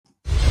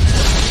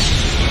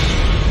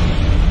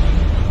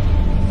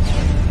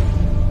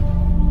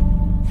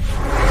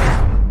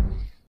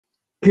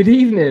Good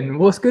evening.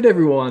 What's good,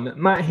 everyone?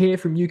 Matt here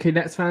from UK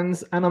Nets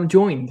fans, and I'm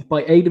joined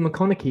by Aidan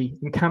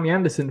McConaughey and Cammy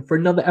Anderson for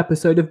another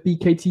episode of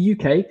BK to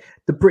UK,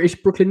 the British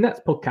Brooklyn Nets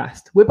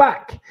podcast. We're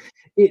back.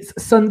 It's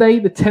Sunday,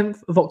 the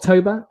 10th of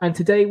October, and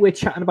today we're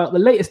chatting about the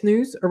latest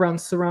news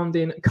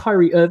surrounding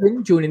Kyrie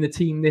Irving joining the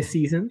team this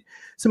season,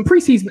 some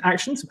preseason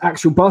action, some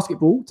actual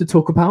basketball to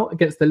talk about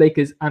against the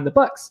Lakers and the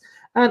Bucks,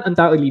 and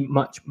undoubtedly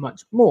much,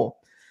 much more.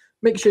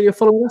 Make sure you're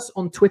following us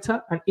on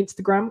Twitter and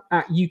Instagram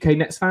at UK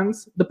Nets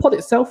Fans, the pod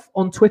itself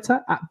on Twitter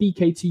at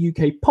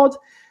BK2UK Pod,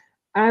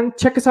 and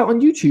check us out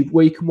on YouTube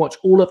where you can watch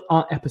all of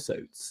our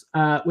episodes.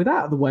 With that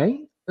out of the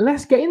way,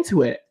 let's get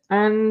into it.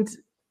 And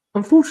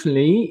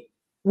unfortunately,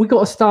 we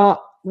got to start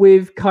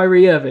with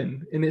Kyrie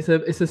Irving, and it's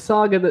a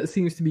saga that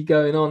seems to be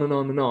going on and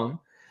on and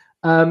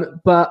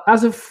on. But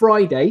as of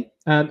Friday,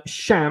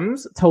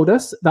 Shams told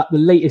us that the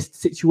latest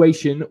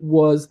situation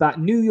was that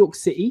New York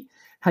City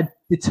had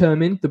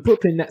determined the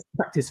Brooklyn Nets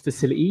practice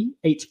facility,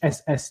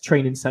 HSS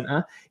Training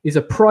Center, is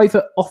a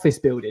private office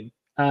building,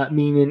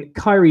 meaning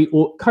Kyrie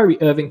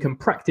Irving can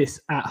practice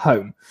at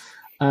home.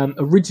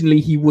 Originally,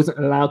 he wasn't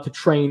allowed to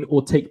train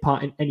or take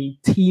part in any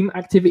team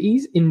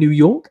activities in New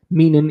York,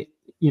 meaning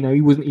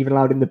he wasn't even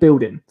allowed in the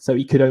building, so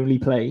he could only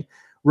play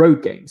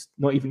road games,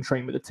 not even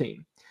train with a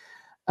team.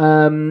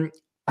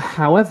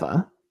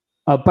 However,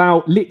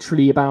 about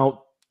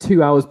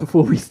 2 hours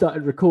before we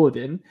started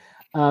recording,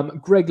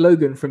 Greg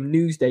Logan from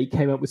Newsday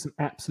came up with some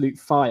absolute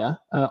fire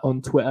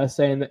on Twitter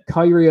saying that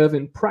Kyrie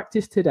Irving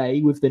practiced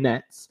today with the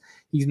Nets.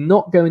 He's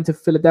not going to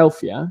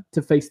Philadelphia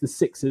to face the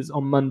Sixers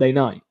on Monday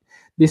night.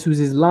 This was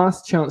his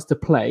last chance to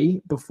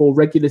play before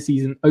regular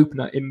season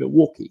opener in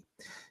Milwaukee.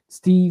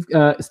 Steve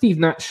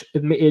Nash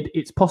admitted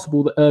it's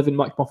possible that Irving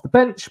might come off the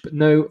bench, but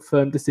no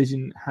firm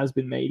decision has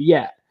been made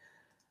yet.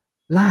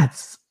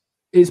 Lads,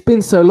 it's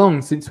been so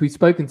long since we've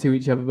spoken to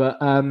each other, but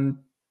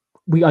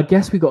I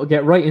guess we got to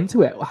get right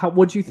into it.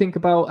 What do you think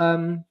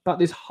about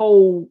this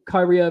whole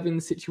Kyrie Irving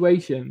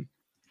situation?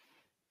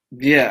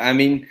 Yeah, I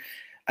mean,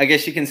 I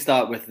guess you can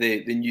start with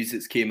the news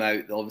that's came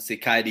out. Obviously,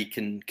 Kyrie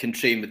can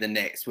train with the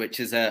Nets, which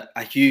is a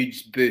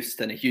huge boost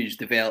and a huge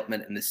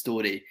development in the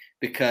story,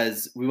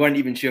 because we weren't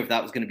even sure if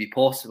that was going to be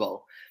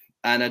possible.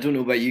 And I don't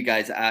know about you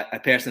guys. I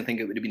personally think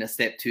it would have been a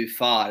step too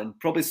far and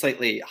probably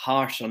slightly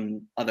harsh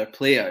on other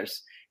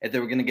players if they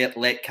were going to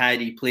let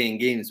Kyrie play in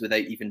games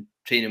without even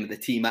training with the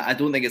team. I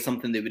don't think it's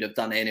something they would have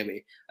done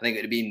anyway. I think it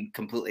would have been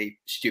completely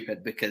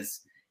stupid because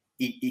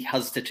he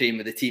has to train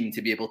with the team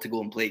to be able to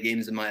go and play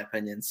games, in my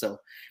opinion. So,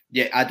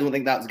 yeah, I don't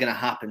think that was going to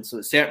happen. So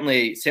it's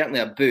certainly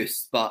a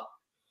boost. But,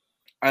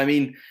 I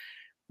mean,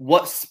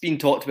 what's been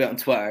talked about on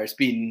Twitter has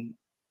been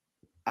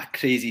a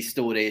crazy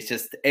story. It's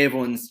just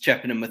everyone's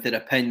chipping in with their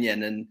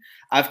opinion. And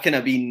I've kind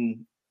of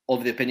been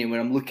of the opinion where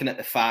I'm looking at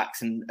the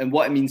facts and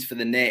what it means for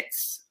the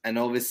Nets. And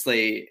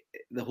obviously,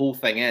 the whole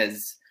thing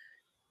is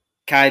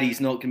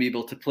Kyrie's not going to be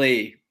able to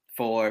play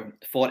for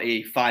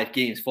 45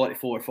 games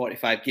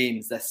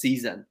this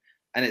season.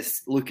 And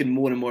it's looking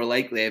more and more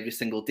likely every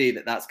single day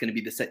that that's going to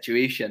be the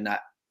situation.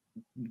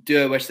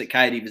 Do I wish that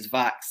Kyrie was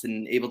vaxxed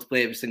and able to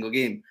play every single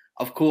game?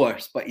 Of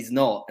course, but he's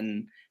not.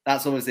 And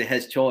that's obviously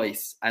his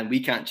choice. And we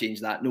can't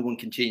change that. No one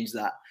can change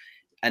that.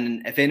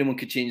 And if anyone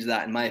could change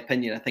that, in my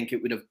opinion, I think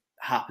it would have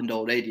happened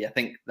already. I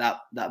think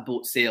that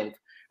boat sailed.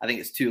 I think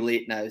it's too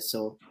late now.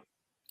 So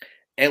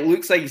it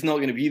looks like he's not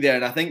going to be there.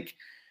 And I think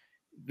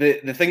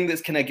the thing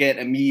that's kind of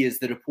getting me is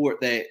the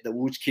report that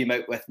Woj came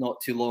out with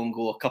not too long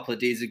ago, a couple of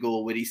days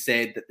ago, where he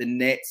said that the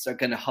Nets are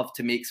going to have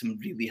to make some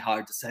really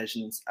hard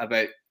decisions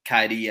about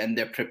Kyrie, and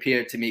they're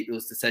prepared to make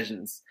those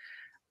decisions.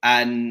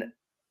 And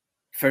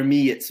for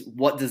me, it's,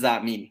 what does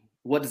that mean?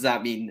 What does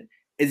that mean?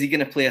 Is he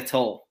going to play at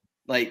all?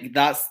 Like,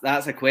 that's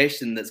a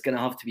question that's going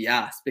to have to be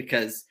asked,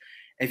 because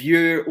if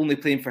you're only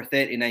playing for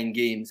 39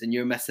 games and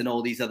you're missing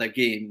all these other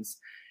games,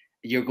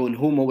 you're going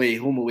home away,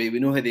 home away. We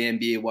know how the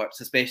NBA works,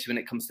 especially when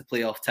it comes to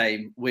playoff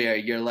time, where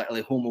you're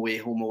literally home away,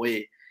 home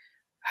away.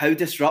 How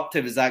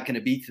disruptive is that going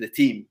to be to the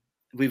team?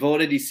 We've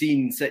already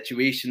seen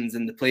situations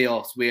in the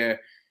playoffs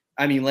where,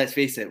 I mean, let's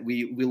face it,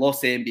 we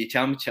lost the NBA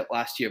championship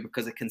last year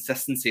because the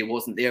consistency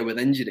wasn't there with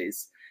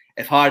injuries.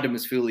 If Harden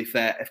was fully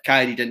fit, if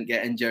Kyrie didn't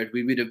get injured,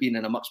 we would have been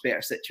in a much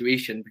better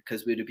situation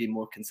because we would have been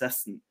more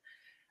consistent.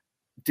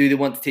 Do they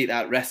want to take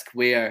that risk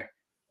where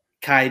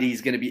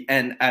Kyrie's going to be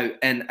in,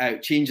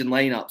 out, changing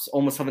lineups,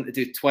 almost having to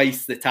do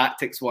twice the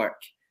tactics work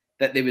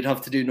that they would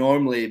have to do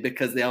normally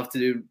because they have to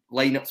do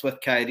lineups with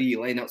Kyrie,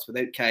 lineups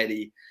without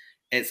Kyrie?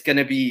 It's going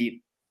to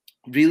be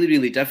really,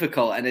 really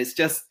difficult. And it's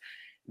just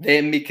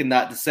them making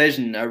that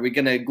decision. Are we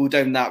going to go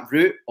down that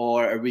route,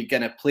 or are we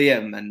going to play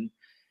him? And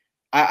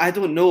I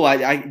don't know.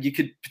 You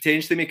could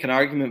potentially make an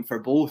argument for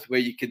both, where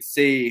you could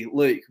say,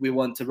 look, we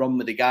want to run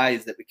with the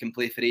guys that we can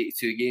play for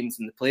 82 games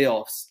in the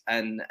playoffs,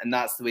 and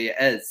that's the way it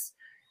is.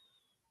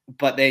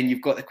 But then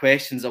you've got the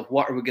questions of,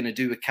 what are we going to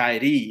do with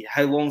Kyrie?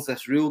 How long is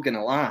this rule going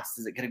to last?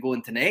 Is it going to go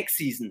into next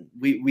season?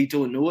 We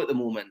don't know at the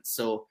moment.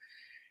 So,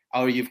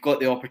 or you've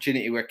got the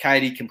opportunity where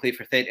Kyrie can play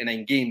for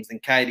 39 games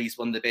and Kyrie's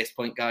one of the best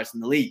point guards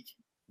in the league.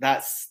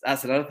 That's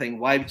another thing.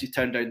 Why would you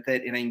turn down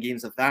 39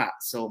 games of that?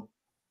 So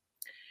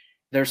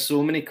there's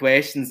so many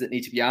questions that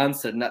need to be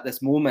answered, and at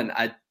this moment,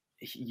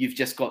 you've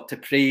just got to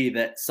pray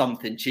that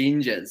something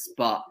changes.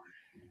 But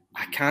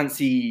I can't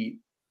see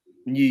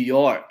New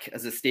York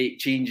as a state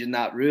changing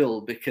that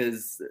rule,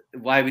 because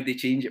why would they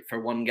change it for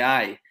one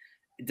guy?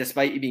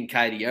 Despite it being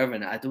Kyrie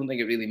Irving, I don't think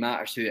it really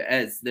matters who it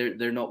is.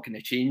 They're not going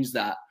to change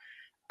that.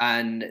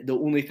 And the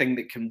only thing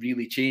that can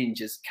really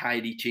change is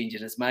Kyrie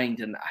changing his mind,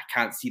 and I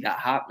can't see that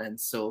happening.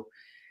 So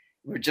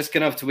we're just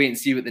going to have to wait and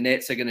see what the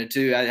Nets are going to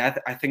do.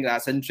 I think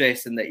that's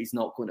interesting that he's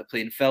not going to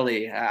play in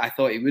Philly. I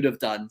thought he would have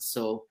done.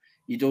 So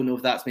you don't know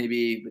if that's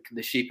maybe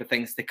the shape of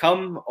things to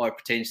come, or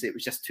potentially it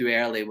was just too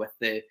early with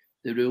the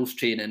rules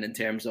training in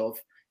terms of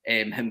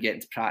him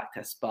getting to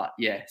practice. But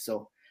yeah,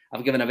 so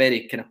I've given a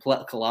very kind of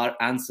political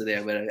answer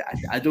there, where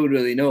I don't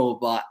really know,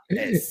 but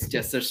it's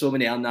just there's so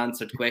many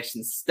unanswered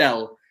questions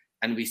still,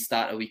 and we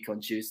start a week on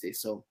Tuesday,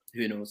 so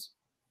who knows?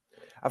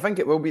 I think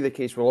it will be the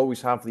case. We'll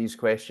always have these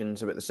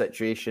questions about the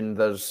situation.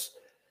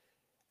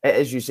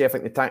 As you say, I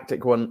think the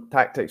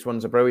tactics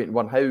one's a brilliant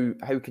one.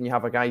 How can you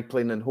have a guy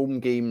playing in home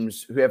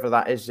games, whoever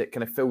that is, that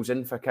kind of fills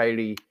in for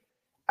Kyrie,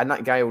 and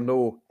that guy will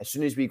know as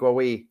soon as we go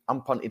away,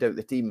 I'm punted out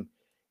the team.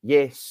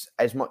 Yes,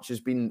 as much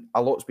as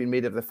a lot's been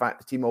made of the fact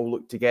the team all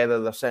looked together,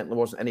 there certainly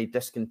wasn't any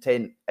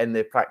discontent in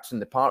the practice in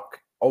the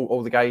park.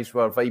 All the guys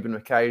were vibing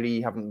with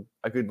Kyrie, having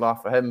a good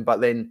laugh at him. But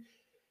then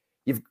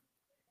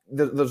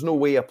there's no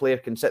way a player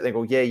can sit there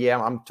and go, yeah,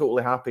 I'm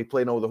totally happy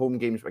playing all the home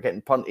games but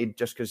getting punted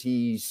just because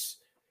he's,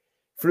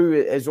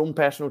 through his own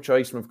personal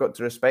choice, and we've got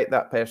to respect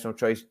that personal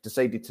choice,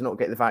 decided to not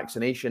get the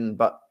vaccination.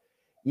 But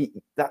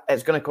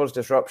it's going to cause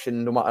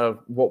disruption no matter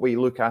what way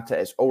you look at it.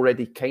 It's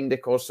already kind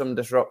of caused some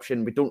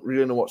disruption. We don't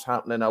really know what's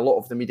happening. A lot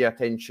of the media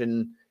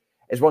attention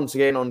is once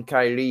again on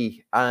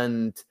Kyrie,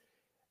 and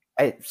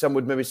some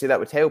would maybe say that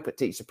would help. It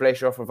takes the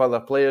pressure off of other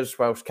players,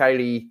 whilst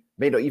Kyrie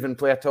may not even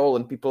play at all,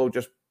 and people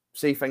just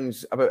say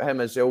things about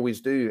him as they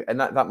always do, and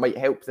that might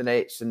help the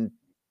Nets and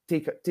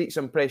take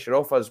some pressure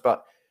off us.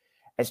 But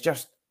it's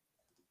just,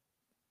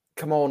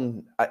 come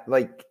on,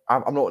 I'm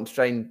not going to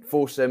try and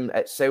force him.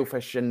 It's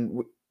selfish,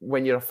 and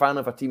when you're a fan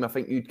of a team, I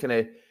think you'd kind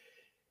of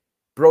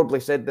broadly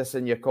said this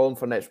in your column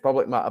for Nets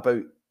Republic, Matt,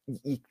 about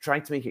you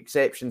trying to make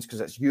exceptions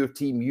because it's your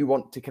team. You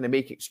want to kind of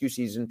make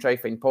excuses and try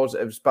to find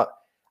positives, but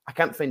I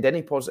can't find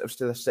any positives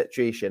to this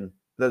situation.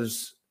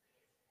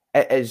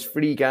 It is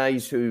three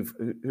guys who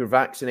are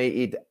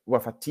vaccinated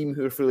with a team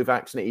who are fully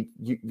vaccinated.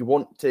 You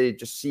want to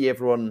just see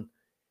everyone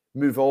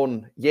move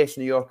on. Yes,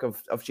 New York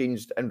have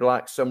changed and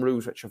relaxed some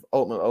rules, which have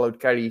ultimately allowed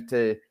Kyrie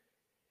to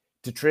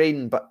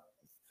train, but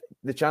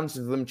the chances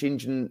of them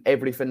changing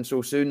everything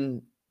so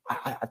soon,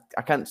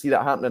 I can't see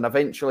that happening.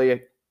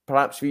 Eventually,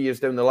 perhaps 3 years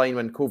down the line,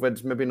 when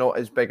COVID's maybe not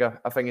as big a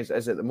thing as it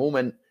is at the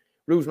moment,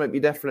 rules might be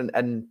different,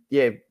 and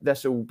yeah,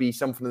 this will be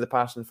something of the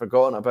past and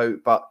forgotten about.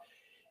 But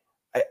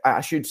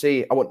I should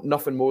say, I want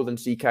nothing more than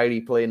see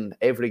Kyrie playing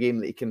every game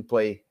that he can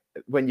play.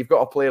 When you've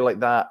got a player like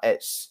that,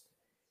 it's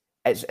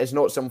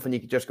not something you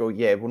could just go,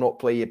 yeah, we'll not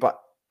play you. But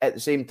at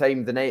the same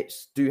time, the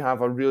Nets do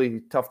have a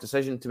really tough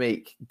decision to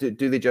make. Do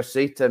they just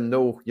say to him,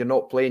 no, you're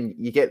not playing,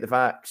 you get the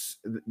vax,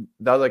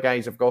 the other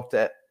guys have got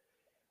it?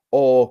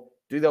 Or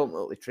do they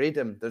ultimately trade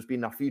him? There's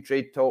been a few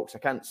trade talks. I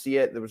can't see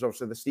it. There was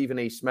also the Stephen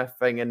A. Smith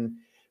thing, and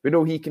we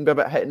know he can be a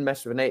bit hit and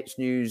miss with Nets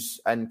news,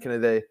 and kind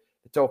of the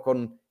talk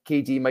on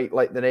KD might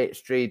let the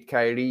Nets trade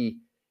Kyrie.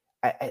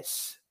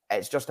 It's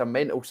just a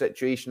mental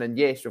situation. And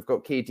yes, we've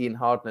got KD and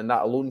Harden, and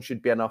that alone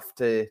should be enough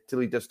to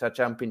lead us to a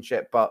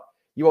championship. But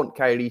you want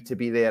Kyrie to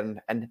be there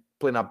and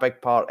playing a big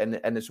part in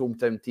his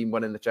hometown team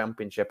winning the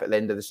championship at the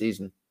end of the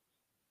season.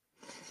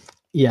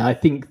 Yeah, I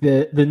think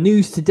the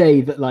news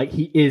today that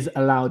he is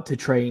allowed to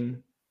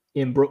train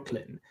in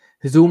Brooklyn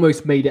has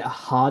almost made it a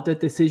harder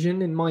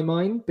decision in my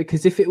mind,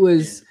 because if it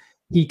was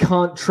he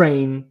can't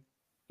train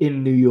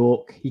in New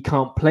York, he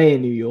can't play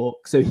in New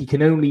York, so he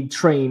can only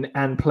train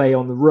and play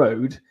on the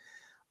road,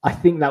 I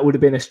think that would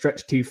have been a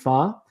stretch too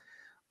far.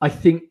 I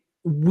think,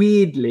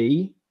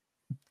 weirdly,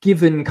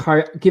 given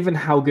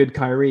how good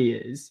Kyrie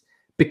is,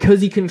 because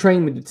he can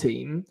train with the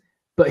team,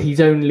 but he's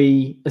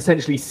only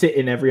essentially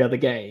sitting every other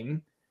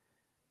game,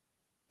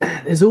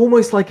 there's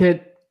almost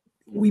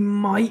we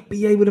might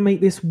be able to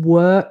make this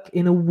work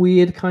in a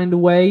weird kind of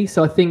way.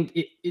 So I think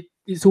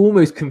it's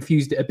almost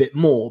confused it a bit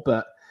more.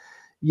 But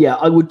yeah,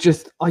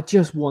 I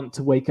just want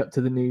to wake up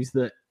to the news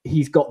that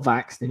he's got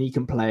vaxxed and he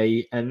can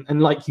play.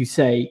 And like you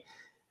say,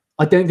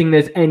 I don't think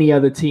there's any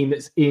other team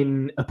that's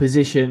in a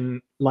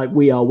position like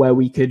we are where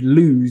we could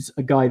lose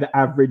a guy that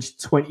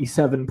averaged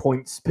 27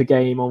 points per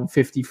game on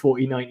 50,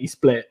 40, 90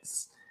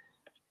 splits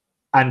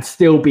and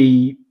still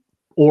be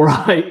all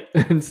right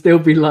and still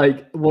be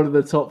one of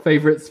the top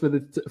favorites for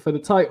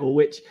the title,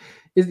 which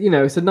is,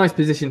 it's a nice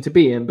position to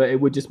be in, but it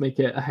would just make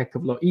it a heck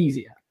of a lot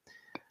easier.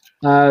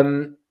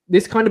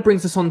 This kind of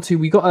brings us on to,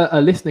 we got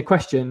a listener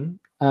question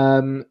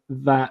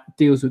that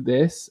deals with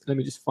this. Let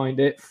me just find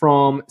it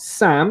from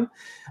Sam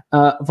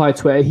via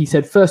Twitter. He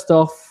said, first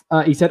off,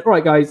 all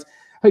right, guys,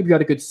 hope you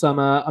had a good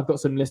summer. I've got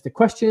some listener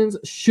questions.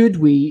 Should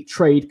we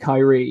trade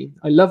Kyrie?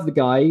 I love the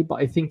guy, but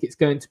I think it's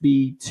going to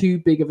be too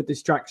big of a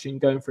distraction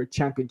going for a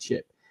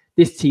championship.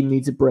 this team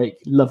needs a break.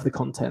 Love the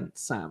content,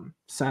 Sam.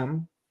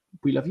 Sam,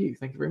 we love you.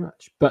 Thank you very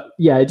much. But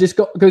yeah, it just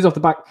goes off the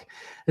back.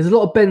 There's a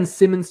lot of Ben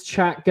Simmons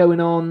chat going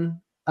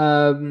on.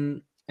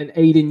 And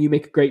Aiden, you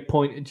make a great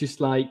point. It's just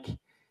like,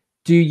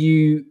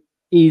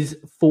 is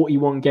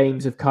 41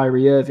 games of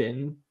Kyrie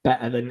Irving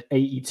better than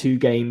 82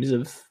 games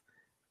of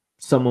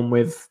someone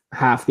with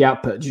half the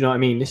output? Do you know what I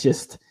mean?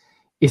 It's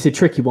a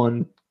tricky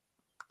one.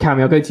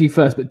 Cammy, I'll go to you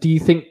first, but do you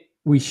think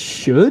we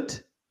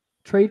should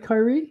trade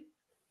Kyrie?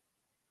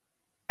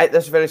 At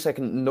this very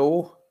second,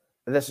 no.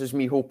 This is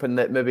me hoping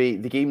that maybe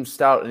the games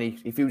start and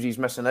he feels he's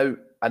missing out,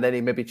 and then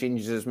he maybe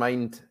changes his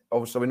mind.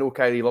 Obviously, we know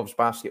Kyrie loves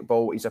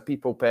basketball. He's a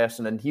people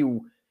person, and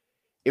he'll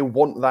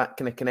want that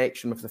kind of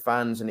connection with the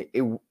fans. And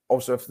he'll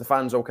also, if the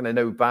fans all kind of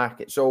now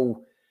back, it's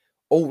all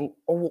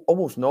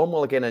almost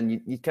normal again.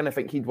 And you kind of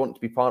think he'd want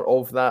to be part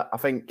of that. I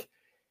think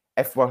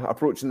if we're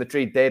approaching the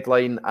trade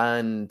deadline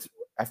and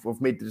if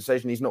we've made the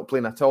decision he's not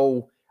playing at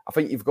all, I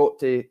think you've got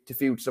to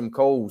field some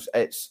calls.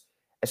 It's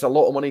a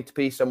lot of money to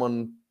pay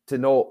someone to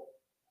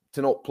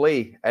not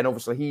play, and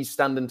obviously he's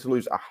standing to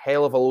lose a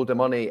hell of a load of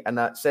money, and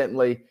that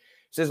certainly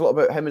says a lot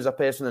about him as a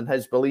person and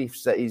his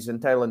beliefs that he's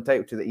entirely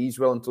entitled to, that he's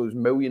willing to lose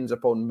millions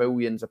upon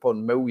millions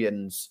upon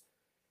millions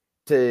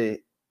to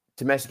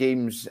miss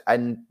games.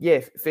 And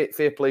yeah,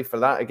 fair play for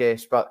that, I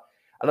guess. But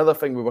another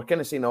thing we were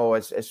kind of saying,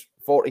 is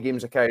 40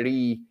 games of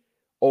Kyrie,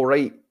 all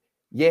right.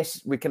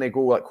 Yes, we kind of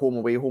go like home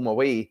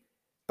away.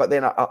 But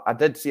then I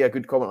did see a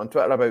good comment on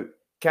Twitter about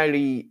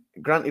Kyrie.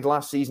 Granted,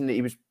 last season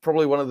he was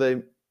probably one of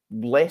the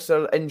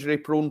lesser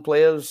injury-prone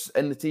players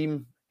in the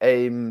team.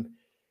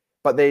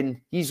 But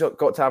then he's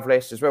got to have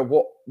rest as well.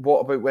 What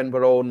about when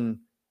we're on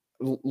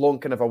long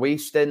kind of away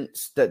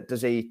stints?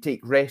 Does he take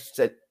rests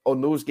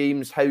on those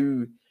games? How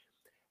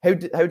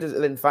does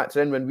it then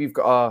factor in when we've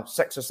got a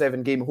 6 or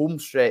 7 game home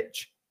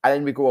stretch and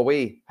then we go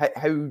away?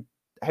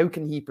 How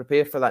can he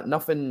prepare for that?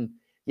 Nothing.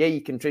 Yeah,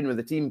 you can train with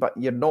the team, but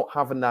you're not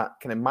having that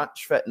kind of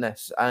match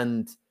fitness.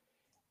 And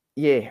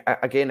yeah,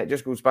 again, it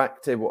just goes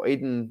back to what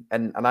Aiden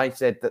and I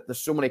said, that there's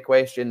so many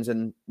questions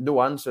and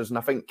no answers. And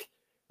I think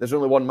there's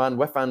only one man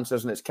with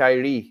answers, and it's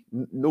Kyrie.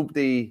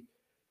 Nobody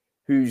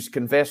who's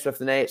conversed with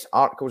the Nets,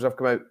 articles have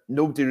come out,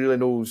 nobody really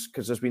knows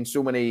because there's been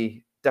so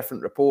many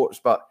different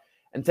reports. But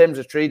in terms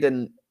of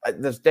trading,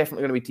 there's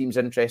definitely going to be teams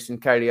interested in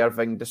Kyrie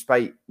Irving,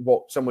 despite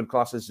what some would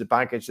class as the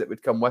baggage that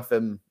would come with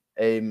him.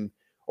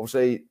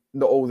 Obviously,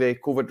 not all the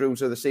COVID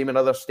rules are the same in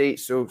other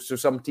states, so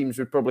some teams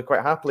would probably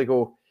quite happily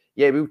go,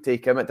 yeah, we'll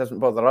take him. It doesn't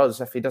bother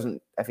us if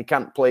he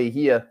can't play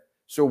here.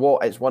 So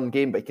what? It's one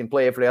game, but he can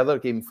play every other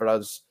game for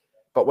us.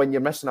 But when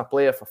you're missing a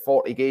player for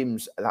 40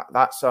 games,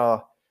 that's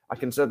a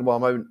considerable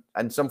amount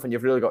and something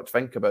you've really got to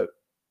think about.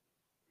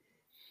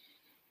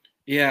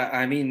 Yeah,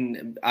 I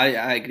mean,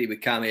 I agree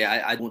with Cammy.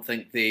 I don't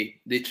think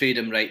they trade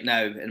him right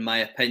now, in my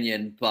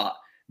opinion, but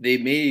they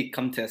may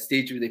come to a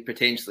stage where they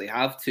potentially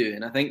have to.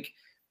 And I think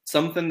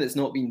something that's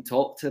not been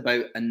talked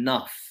about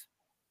enough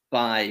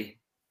by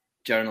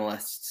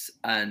journalists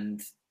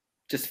and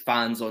just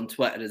fans on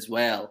Twitter as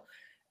well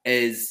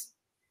is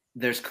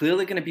there's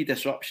clearly going to be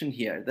disruption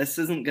here. This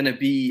isn't going to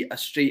be a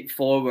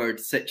straightforward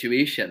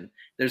situation.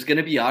 There's going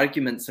to be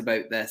arguments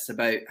about this,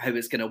 about how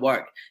it's going to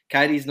work.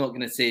 Kyrie's not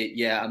going to say,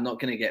 yeah, I'm not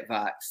going to get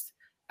vaxxed.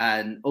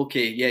 And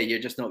okay, yeah, you're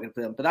just not going to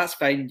play them. But that's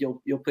fine.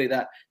 You'll play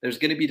that. There's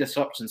going to be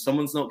disruption.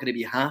 Someone's not going to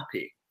be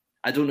happy.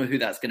 I don't know who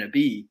that's going to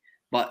be,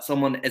 but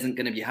someone isn't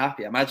going to be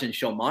happy. I imagine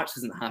Sean Marks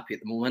isn't happy at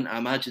the moment. I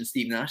imagine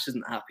Steve Nash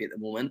isn't happy at the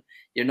moment.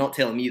 You're not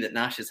telling me that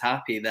Nash is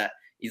happy that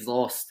he's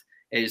lost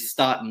his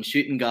starting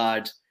shooting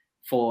guard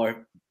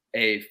for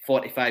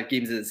 45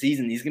 games of the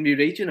season. He's going to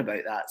be raging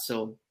about that.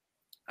 So,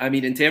 I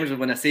mean, in terms of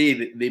when I say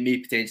that they may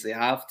potentially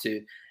have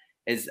to,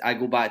 is I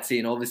go back to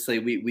saying, obviously,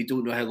 we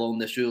don't know how long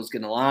this rule is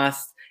going to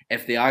last.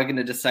 If they are going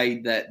to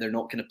decide that they're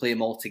not going to play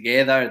him all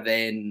together,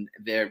 then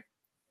they're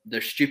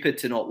stupid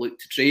to not look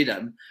to trade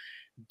him.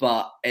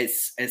 But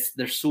there's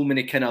so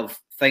many kind of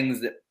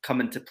things that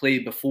come into play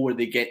before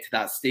they get to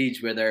that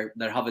stage where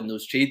they're having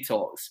those trade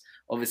talks.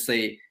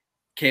 Obviously,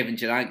 Kevin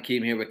Durant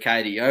came here with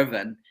Kyrie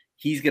Irving.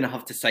 He's going to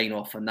have to sign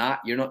off on that.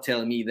 You're not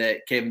telling me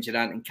that Kevin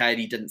Durant and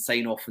Kyrie didn't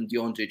sign off on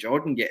DeAndre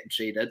Jordan getting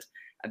traded,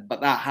 but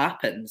that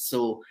happened.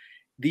 So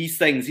these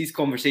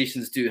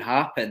conversations do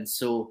happen.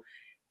 So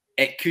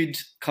it could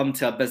come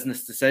to a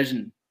business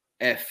decision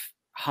if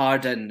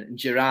Harden,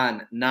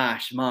 Durant,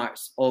 Nash,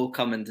 Marks all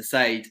come and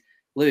decide,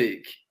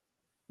 look,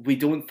 we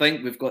don't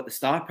think we've got the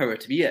star power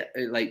to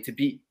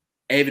beat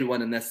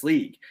everyone in this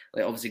league.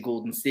 Like, obviously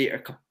Golden State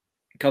are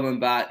coming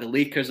back. The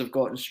Lakers have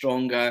gotten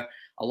stronger.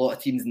 A lot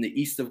of teams in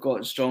the East have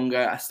gotten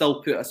stronger. I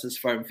still put us as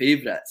firm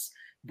favourites.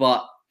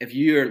 But if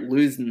you're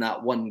losing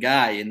that one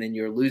guy and then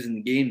you're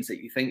losing games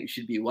that you think you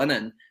should be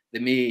winning, they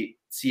may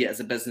see it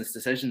as a business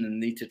decision and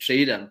need to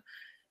trade him.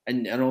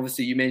 And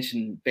obviously you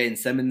mentioned Ben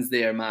Simmons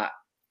there, Matt.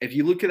 If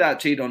you look at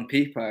that trade on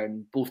paper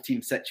and both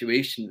team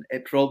situation,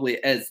 it probably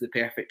is the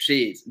perfect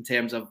trade in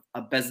terms of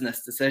a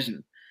business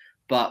decision.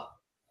 But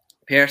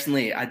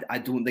personally, I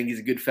don't think he's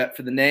a good fit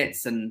for the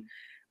Nets. And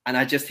And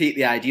I just hate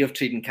the idea of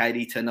trading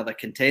Kyrie to another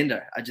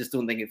contender. I just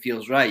don't think it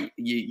feels right.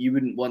 You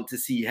wouldn't want to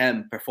see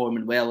him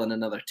performing well in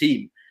another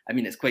team. I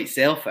mean, it's quite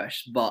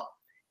selfish, but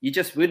you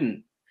just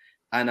wouldn't.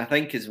 And I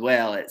think as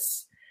well,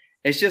 it's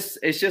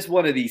just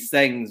one of these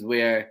things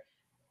where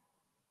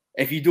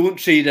if you don't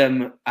trade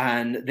him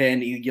and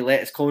then you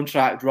let his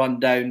contract run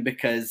down,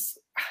 because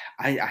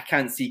I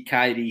can't see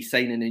Kyrie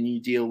signing a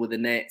new deal with the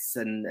Nets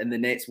and the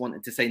Nets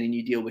wanting to sign a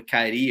new deal with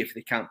Kyrie if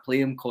they can't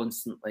play him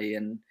constantly.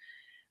 And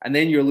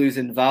then you're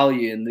losing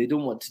value, and they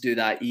don't want to do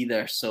that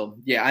either. So,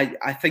 yeah,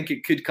 I think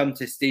it could come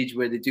to a stage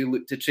where they do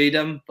look to trade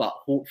him, but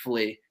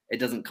hopefully it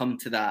doesn't come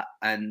to that.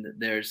 And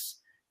there's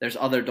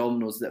other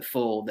dominoes that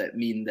fall that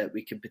mean that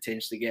we can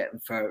potentially get him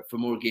for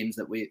more games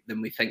than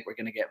we think we're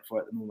going to get him for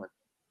at the moment.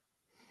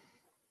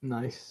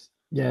 Nice.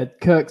 Yeah,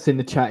 Kirk's in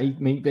the chat. He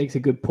makes a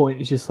good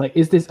point. It's just like,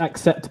 is this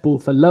acceptable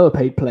for lower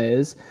paid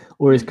players,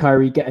 or is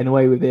Kyrie getting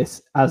away with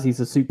this as he's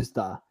a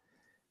superstar?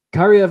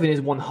 Kyrie Irving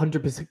is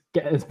 100%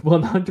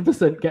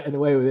 getting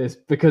away with this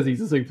because he's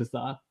a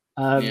superstar.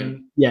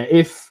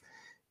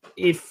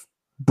 If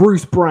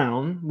Bruce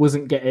Brown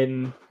wasn't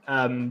getting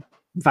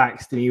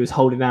vaxxed and he was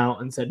holding out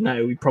and said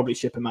no, we'd probably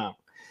ship him out.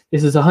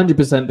 This is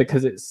 100%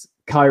 because it's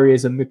Kyrie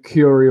is a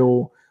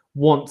mercurial,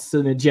 once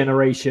in a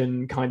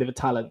generation kind of a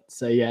talent.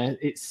 So yeah,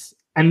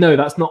 no,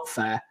 that's not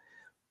fair,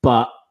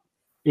 but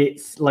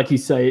it's like you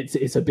say,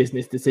 it's a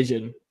business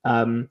decision.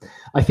 I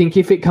think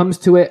if it comes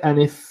to it, and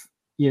if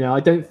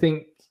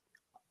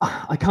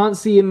I can't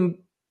see him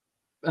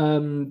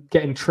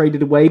getting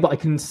traded away, but I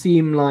can see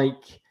him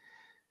like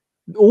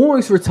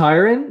almost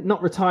retiring,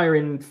 not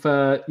retiring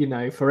for,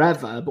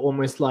 forever, but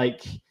almost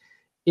like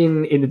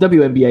in the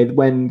WNBA,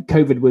 when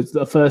COVID was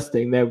the first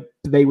thing,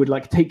 they would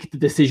like take the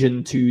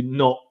decision to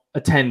not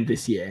attend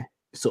this year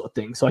sort of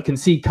thing. So I can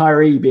see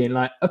Kyrie being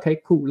like, okay,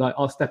 cool. Like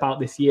I'll step out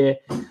this year,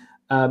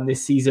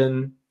 this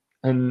season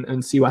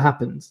and see what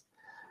happens.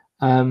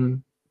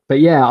 But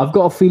yeah, I've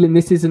got a feeling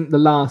this isn't the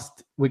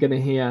last we're going to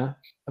hear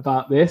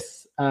about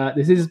this.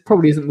 This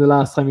probably isn't the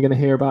last time you're going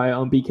to hear about it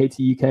on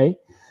BKT UK.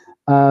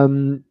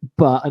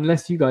 But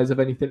unless you guys have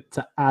anything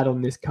to add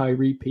on this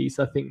Kyrie piece,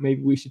 I think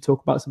maybe we should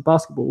talk about some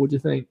basketball. What do you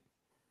think?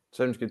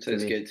 Sounds good to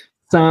me.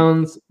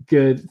 Sounds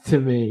good to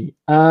me.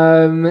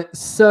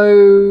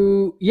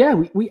 So yeah,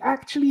 we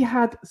actually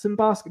had some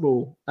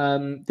basketball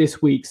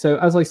this week. So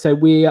as I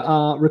said, we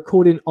are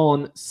recording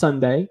on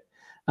Sunday.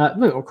 We're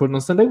not recording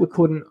on Sunday.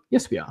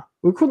 Yes, we are.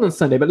 We're recording on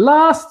Sunday, but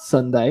last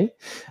Sunday,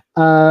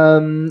 at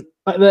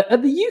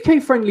the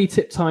UK friendly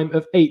tip time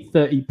of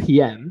 8:30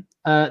 p.m.,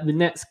 the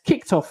Nets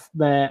kicked off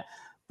their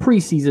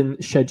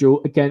preseason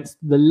schedule against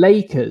the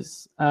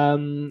Lakers.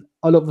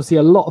 Obviously,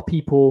 a lot of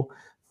people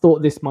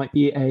thought this might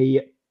be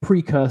a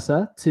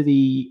precursor to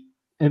the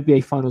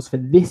NBA Finals for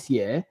this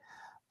year,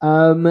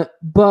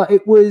 but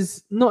it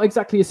was not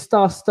exactly a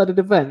star-studded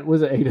event,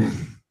 was it,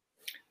 Aidan?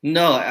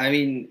 No, I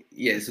mean,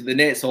 yeah. So the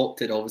Nets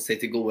opted obviously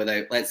to go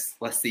without. Let's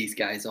list these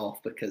guys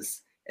off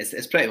because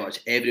it's pretty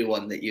much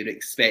everyone that you'd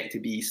expect to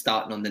be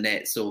starting on the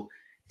Nets. So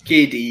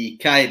KD,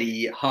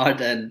 Kyrie,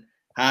 Harden,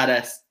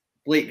 Harris,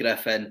 Blake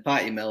Griffin,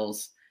 Patty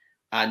Mills,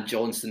 and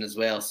Johnson as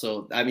well.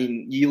 So I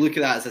mean, you look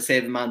at that as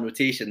a 7-man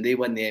rotation. They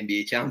win the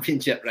NBA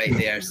championship right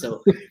there.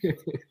 So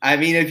I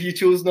mean, if you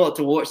chose not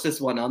to watch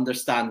this one, I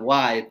understand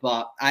why.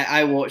 But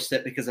I watched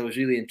it because I was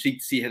really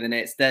intrigued to see how the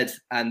Nets did,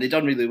 and they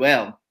done really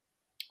well.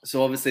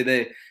 So obviously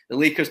the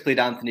Lakers played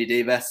Anthony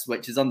Davis,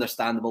 which is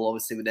understandable,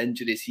 obviously, with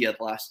injuries he had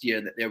last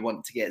year, that they're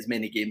wanting to get as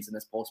many games in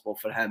as possible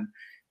for him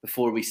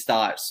before we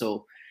start.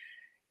 So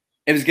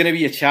it was going to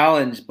be a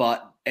challenge,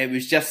 but it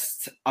was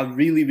just a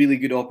really, really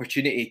good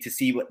opportunity to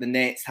see what the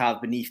Nets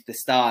have beneath the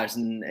stars.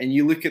 And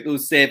you look at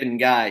those 7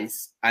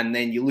 guys, and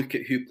then you look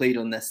at who played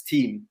on this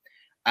team.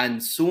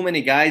 And so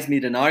many guys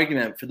made an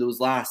argument for those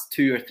last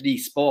 2 or 3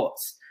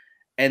 spots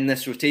in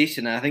this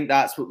rotation. And I think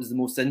that's what was the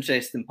most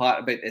interesting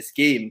part about this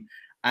game.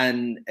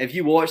 And if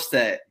you watched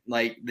it,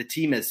 like, the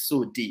team is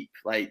so deep,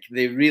 like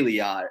they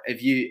really are.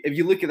 If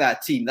you look at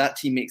that team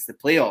makes the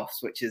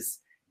playoffs, which is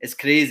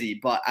crazy,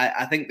 but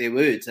I think they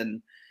would.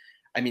 And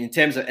I mean, in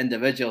terms of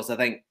individuals, I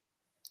think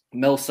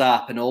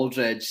Millsap and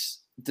Aldridge,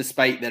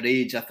 despite their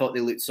age, I thought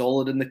they looked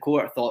solid in the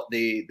court. I thought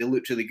they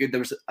looked really good. There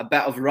was a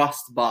bit of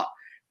rust, but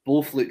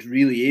both looked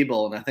really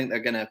able, and I think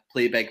they're going to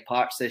play big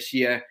parts this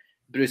year.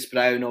 Bruce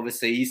Brown,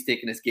 obviously, he's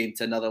taken his game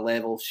to another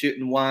level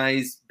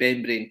shooting-wise.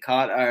 Bembry and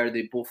Carter,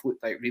 they both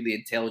looked like really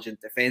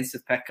intelligent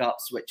defensive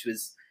pickups, which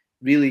was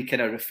really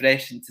kind of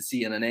refreshing to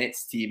see in a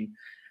Nets team.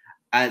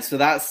 And so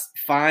that's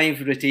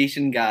 5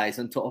 rotation guys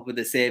on top of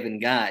the 7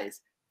 guys.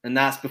 And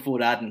that's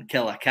before adding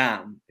Killer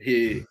Cam,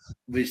 who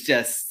was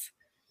just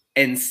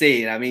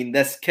insane. I mean,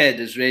 this kid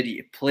is ready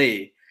to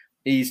play.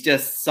 He's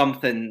just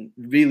something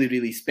really,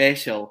 really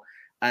special.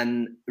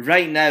 And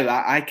right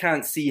now, I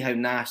can't see how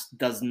Nash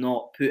does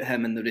not put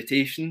him in the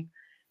rotation.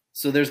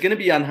 So there's going to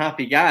be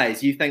unhappy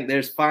guys. You think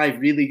there's 5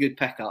 really good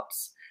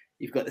pickups.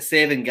 You've got the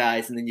 7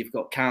 guys, and then you've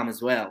got Cam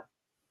as well.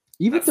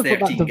 Even That's that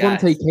 13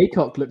 Devontae guys.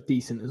 Kaycock looked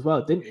decent as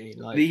well, didn't he?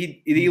 Like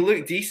He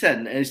looked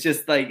decent. It's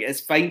just like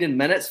it's finding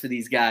minutes for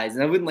these guys,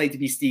 and I wouldn't like to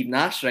be Steve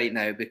Nash right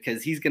now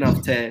because he's going to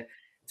have to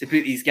put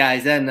these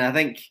guys in. And I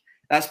think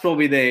that's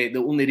probably the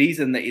only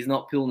reason that he's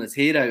not pulling his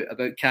hair out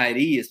about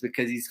Kyrie is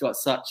because he's got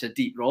such a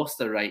deep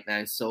roster right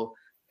now. So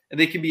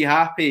they can be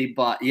happy,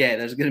 but yeah,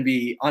 there's going to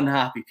be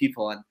unhappy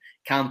people. And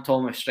Cam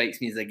Thomas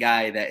strikes me as a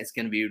guy that is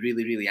going to be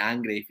really, really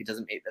angry if he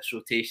doesn't make this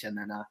rotation.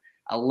 And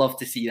I love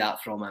to see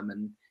that from him.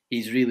 And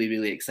he's really,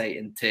 really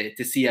exciting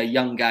to see a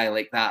young guy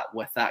like that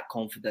with that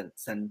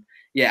confidence. And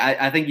yeah,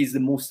 I think he's the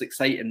most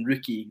exciting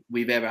rookie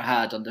we've ever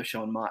had under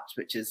Sean Marks,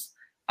 which is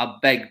a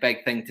big,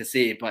 big thing to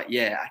say. But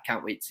yeah, I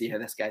can't wait to see how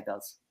this guy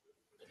does.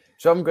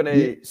 So I'm going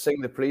to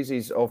sing the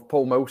praises of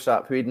Paul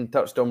Millsap, who Aidan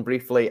touched on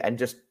briefly, and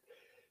just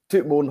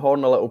took my own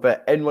horn a little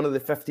bit. In one of the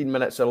 15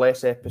 minutes or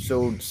less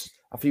episodes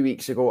a few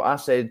weeks ago, I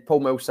said Paul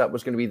Millsap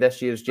was going to be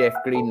this year's Jeff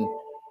Green.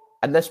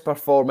 And this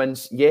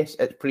performance, yes,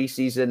 it's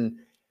pre-season.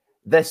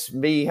 This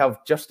may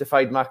have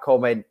justified my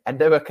comment, and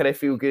now I kind of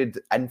feel good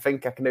and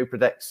think I can now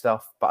predict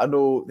stuff. But I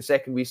know the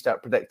second we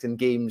start predicting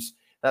games,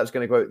 that's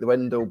going to go out the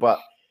window. But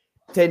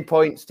 10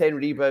 points, 10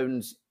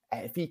 rebounds,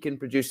 if he can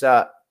produce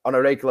that on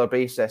a regular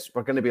basis,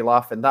 we're going to be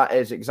laughing. That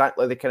is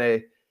exactly the kind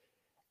of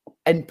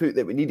input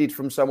that we needed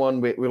from someone.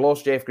 We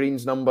lost Jeff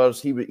Green's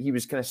numbers. He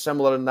was kind of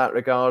similar in that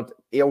regard.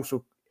 He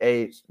also,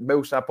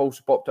 Millsap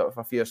also popped up with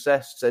a few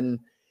assists. And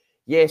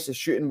yes, his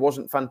shooting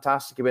wasn't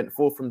fantastic. He went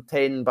 4 from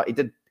 10, but he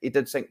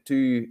did sink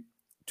two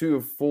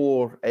of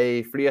 4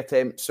 free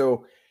attempts.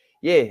 So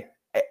yeah,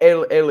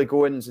 early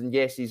goings, and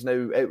yes, he's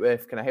now out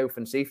with kind of health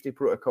and safety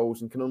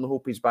protocols and can only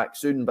hope he's back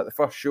soon. But the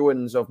first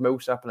showings of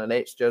Millsap in a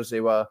Nets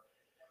jersey were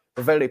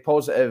very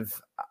positive,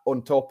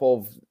 on top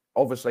of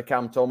obviously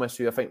Cam Thomas,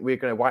 who I think we're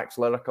going to wax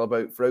lyrical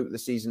about throughout the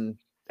season.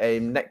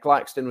 Nick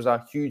Claxton was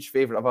a huge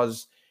favourite of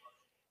us.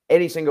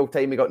 Any single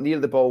time he got near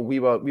the ball, we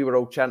were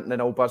all chanting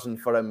and all buzzing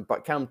for him.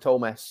 But Cam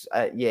Thomas,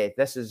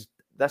 this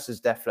is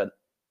different.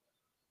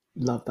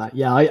 Love that.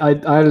 Yeah, I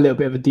had a little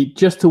bit of a deep,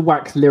 just to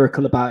wax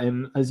lyrical about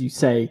him, as you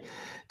say.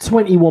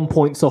 21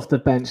 points off the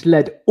bench,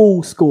 led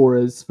all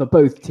scorers for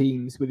both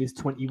teams with his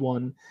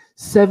 21.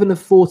 7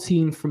 of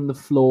 14 from the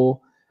floor,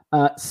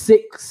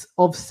 6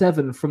 of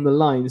 7 from the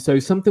line. So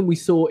something we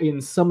saw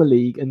in Summer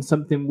League and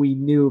something we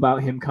knew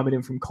about him coming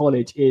in from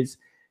college is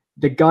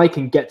the guy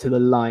can get to the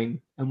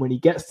line. And when he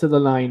gets to the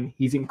line,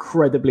 he's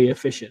incredibly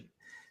efficient.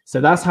 So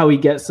that's how he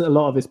gets a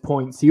lot of his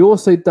points. He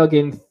also dug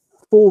in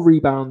 4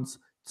 rebounds,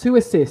 2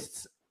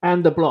 assists,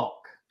 and a block.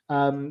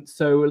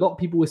 So a lot of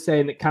people were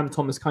saying that Cam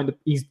Thomas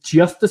he's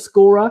just a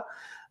scorer.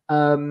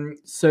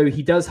 So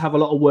he does have a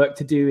lot of work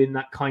to do in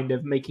that kind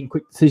of making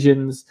quick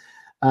decisions,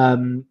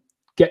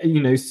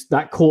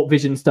 that court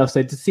vision stuff.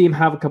 So to see him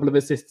have a couple of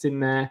assists in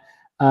there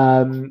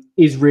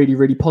is really,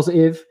 really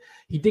positive.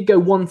 He did go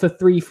 1 for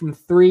 3 from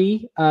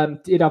 3,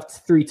 did have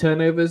 3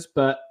 turnovers,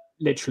 but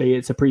literally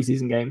it's a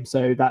preseason game.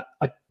 So that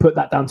I put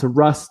that down to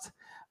rust.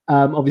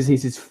 Obviously,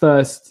 it's his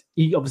first.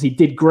 He obviously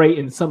did great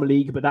in Summer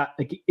League, but that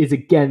is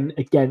again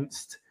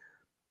against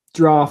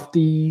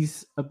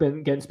draftees,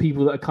 against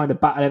people that are kind of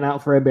battling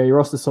out for NBA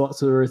roster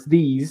slots. Whereas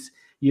these,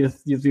 you'd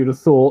have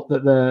thought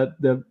that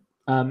the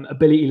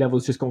ability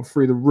level's just gone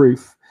through the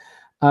roof.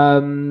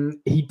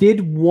 He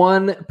did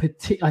one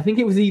I think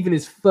it was even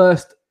his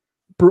first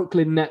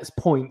Brooklyn Nets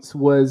points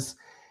was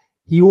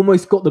he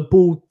almost got the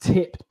ball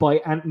tipped by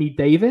Anthony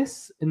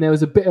Davis, and there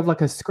was a bit of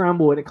like a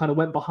scramble and it kind of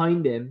went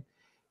behind him.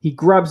 He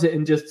grabs it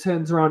and just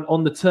turns around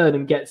on the turn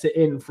and gets it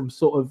in from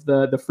sort of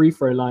the free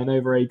throw line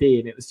over AD.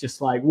 And it was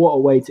just like, what a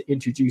way to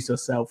introduce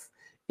yourself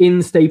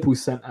in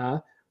Staples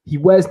Center. He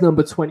wears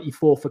number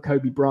 24 for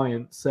Kobe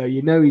Bryant. So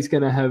you know he's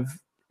going to have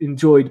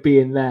enjoyed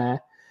being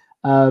there.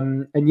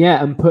 And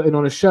putting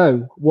on a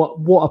show.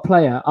 What a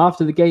player.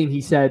 After the game,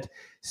 he said,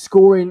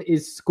 scoring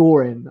is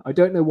scoring. I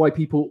don't know why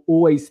people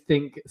always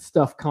think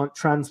stuff can't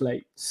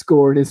translate.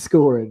 Scoring is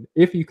scoring.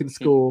 If you can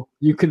score,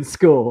 you can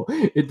score.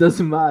 It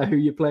doesn't matter who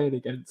you're playing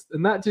against.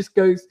 And that just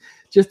goes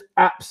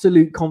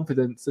absolute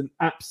confidence and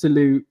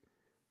absolute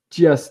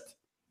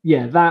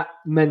that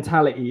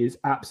mentality is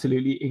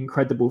absolutely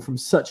incredible from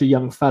such a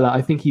young fella.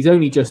 I think he's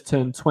only just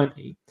turned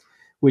 20,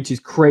 which is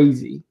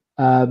crazy.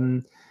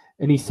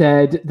 And he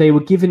said, they were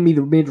giving me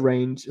the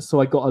mid-range, so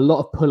I got a lot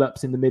of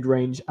pull-ups in the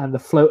mid-range and the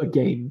floater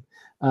game.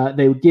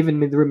 They were giving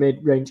me the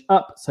mid-range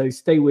up, so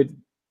stay with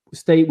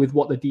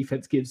what the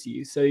defense gives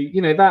you. So,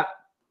 that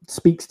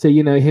speaks to,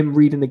 him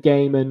reading the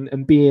game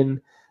and being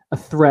a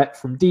threat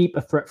from deep,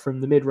 a threat from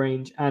the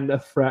mid-range, and a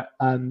threat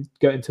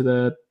going to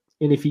the...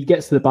 And if he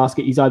gets to the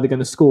basket, he's either going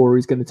to score or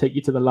he's going to take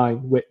you to the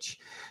line, which,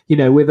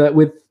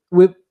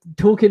 with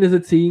talking as a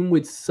team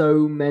with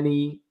so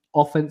many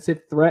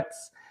offensive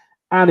threats,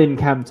 adding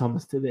Cam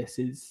Thomas to this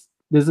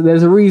there's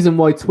a reason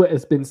why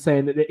Twitter's been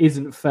saying that it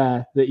isn't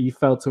fair that he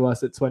fell to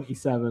us at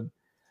 27.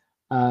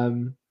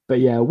 But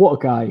yeah, what a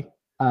guy.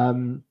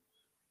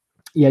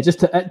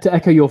 Just to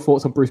echo your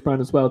thoughts on Bruce Brown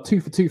as well,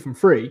 2 for 2 from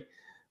 3.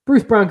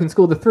 Bruce Brown can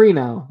score the 3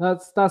 now.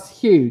 That's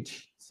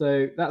huge.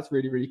 So that's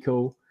really, really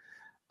cool.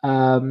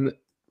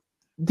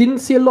 Didn't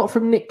see a lot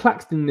from Nick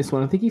Claxton in this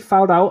one. I think he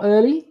fouled out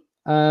early,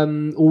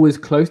 or was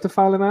close to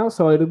fouling out.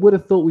 So I would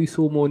have thought we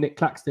saw more Nick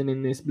Claxton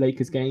in this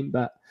Lakers game,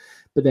 but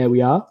there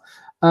we are.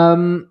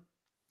 And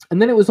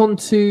then it was on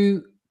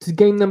to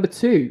game number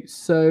 2.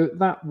 So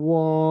that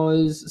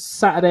was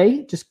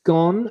Saturday, just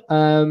gone,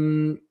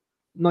 9th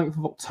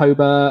of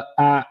October,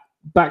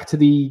 back to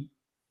the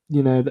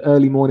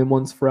early morning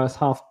ones for us,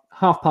 half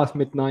past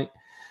midnight.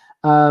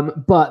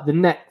 But the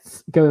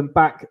Nets going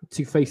back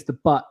to face the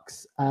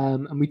Bucks,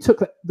 and we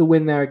took the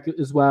win there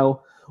as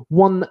well,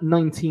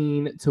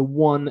 119 to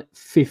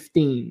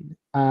 115.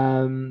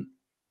 And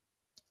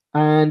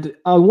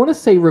I want to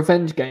say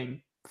revenge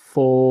game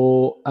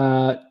for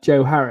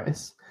Joe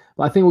Harris,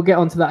 but I think we'll get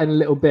onto that in a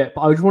little bit.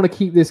 But I just want to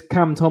keep this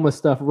Cam Thomas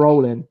stuff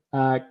rolling.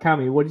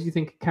 Cammy, what did you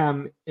think of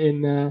Cam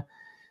in?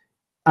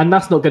 And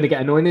that's not going to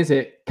get annoying, is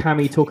it?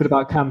 Cammy talking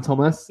about Cam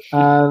Thomas.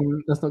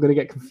 That's not going to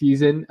get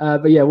confusing.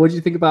 But yeah, what did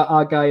you think about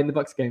our guy in the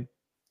Bucks game?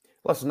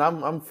 Listen,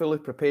 I'm fully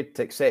prepared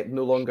to accept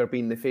no longer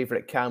being the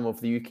favourite Cam of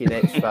the UK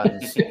Nets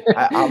fans.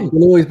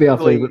 You'll always be our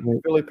favourite,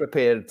 mate. Fully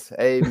prepared.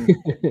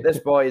 This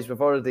boy, as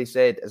we've already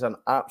said, is an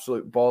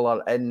absolute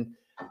baller. And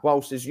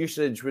whilst his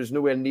usage was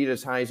nowhere near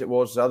as high as it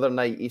was the other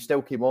night, he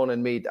still came on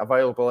and made a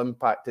viable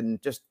impact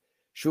and just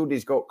showed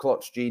he's got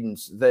clutch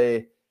genes.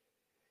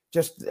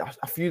 Just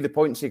a few of the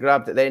points he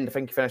grabbed at the end, I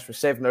think he finished with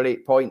 7 or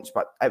 8 points,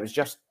 but it was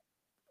just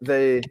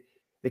the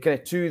kind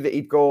of 2 that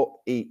he'd got.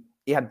 He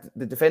had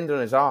the defender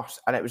on his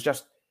arse, and it was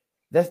just,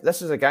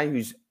 this is a guy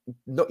who's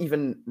not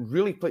even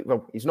really played,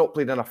 well, he's not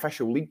played an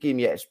official league game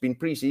yet. It's been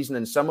pre-season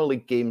and summer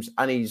league games,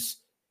 and he's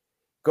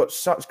got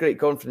such great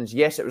confidence.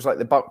 Yes, it was like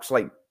the Bucks,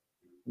 like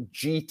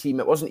G team.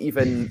 It wasn't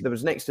even, there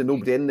was next to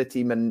nobody in the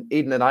team, and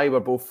Aidan and I were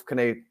both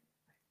kind of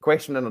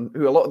questioning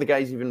who a lot of the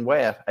guys even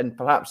were, and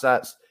perhaps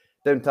that's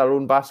down to our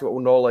own basketball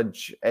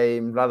knowledge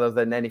rather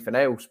than anything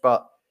else.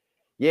 But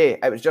yeah,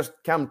 it was just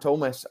Cam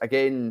Thomas,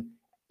 again,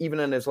 even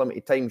in his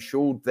limited time,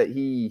 showed that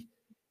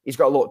he's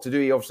got a lot to do.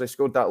 He obviously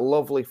scored that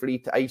lovely free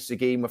to ice the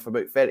game with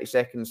about 30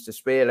 seconds to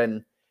spare.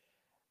 And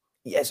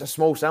yeah, it's a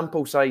small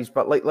sample size,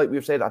 but like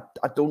we've said, I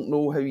don't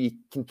know how you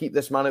can keep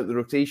this man out of the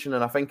rotation.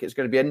 And I think it's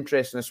going to be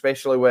interesting,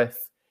 especially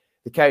with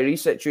the Kyrie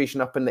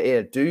situation up in the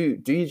air. Do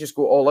you just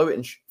go all out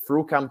and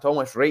throw Cam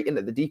Thomas right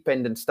into the deep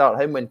end and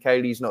start him when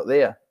Kyrie's not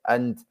there?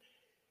 And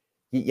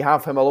you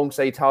have him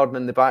alongside Harden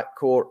in the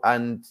backcourt,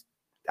 and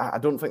I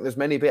don't think there's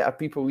many better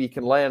people you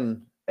can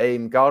learn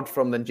guard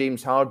from than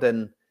James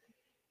Harden.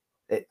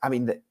 I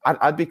mean,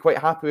 I'd be quite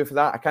happy with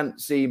that. I can't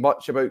say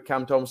much about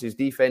Cam Thomas's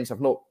defense. I've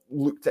not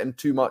looked at him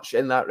too much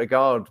in that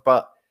regard,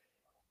 but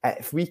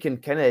if we can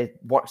kind of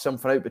work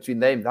something out between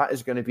them,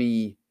 that's going to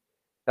be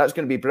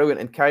brilliant.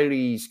 And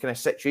Kyrie's kind of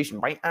situation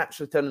might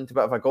actually turn into a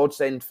bit of a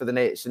godsend for the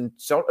Nets and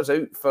sort us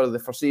out for the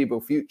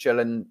foreseeable future.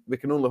 And we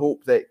can only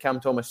hope that Cam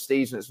Thomas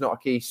stays and it's not a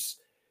case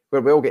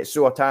where we all get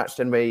so attached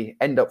and we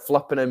end up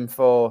flipping him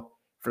for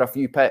a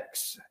few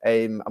picks.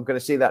 I'm going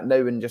to say that now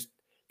and just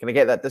kind of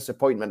get that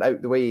disappointment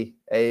out the way.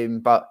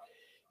 But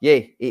yeah,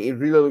 it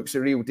really looks a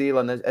real deal.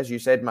 And as you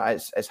said,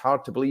 Matt, it's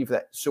hard to believe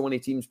that so many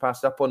teams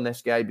passed up on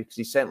this guy because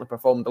he certainly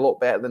performed a lot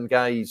better than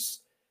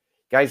guys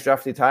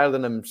drafted higher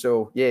than him.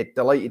 So yeah,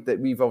 delighted that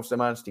we've obviously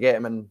managed to get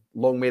him, and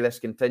long may this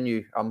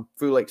continue. I'm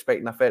fully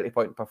expecting a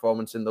 30-point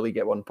performance in the league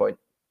at one point.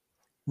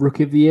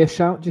 Rookie of the year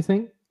shout, do you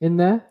think, in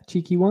there?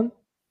 Cheeky one?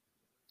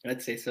 I'd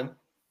say so.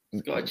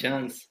 He's got a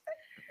chance.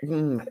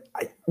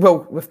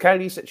 Well, with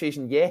Kyrie's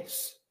situation,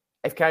 yes.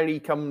 If Kyrie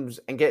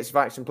comes and gets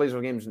vaxxed and plays all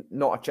games,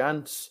 not a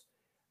chance.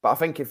 But I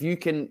think if you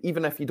can,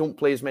 even if you don't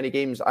play as many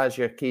games as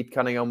your Cade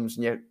Cunninghams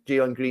and your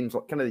Jalen Greens,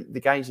 kind of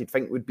the guys you'd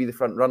think would be the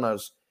front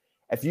runners,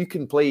 if you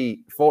can play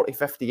 40,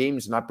 50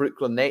 games in a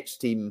Brooklyn Nets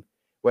team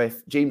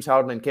with James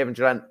Harden and Kevin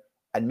Durant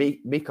and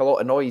make a lot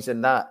of noise in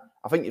that,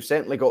 I think you've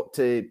certainly got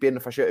to be in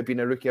for sure to being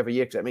a rookie of a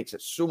year, because it makes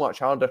it so much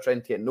harder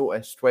trying to get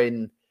noticed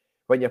when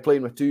you're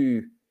playing with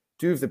two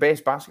of the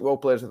best basketball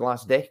players of the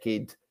last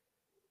decade,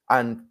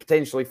 and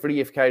potentially 3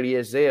 if Kyrie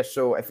is there.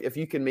 So if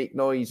you can make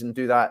noise and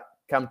do that,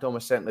 Cam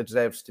Thomas certainly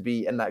deserves to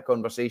be in that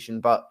conversation.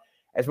 But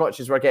as much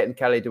as we're getting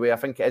carried away, I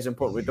think it is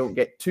important we don't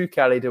get too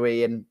carried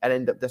away and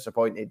end up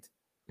disappointed.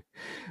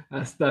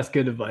 That's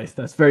good advice.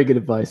 That's very good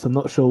advice. I'm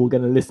not sure we're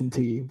going to listen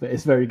to you, but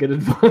it's very good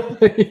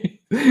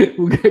advice.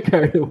 We'll get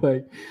carried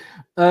away.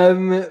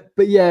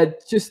 But yeah,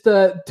 just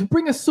to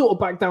bring us sort of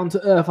back down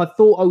to earth, I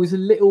thought I was a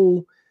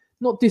little,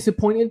 not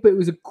disappointed, but it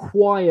was a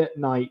quiet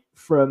night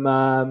from,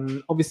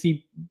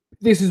 obviously,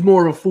 this is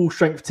more of a full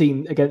strength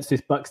team against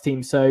this Bucks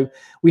team. So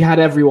we had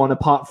everyone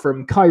apart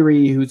from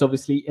Kyrie, who's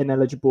obviously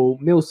ineligible,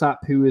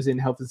 Millsap, who was in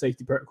health and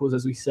safety protocols,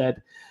 as we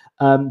said.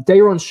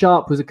 Day'Ron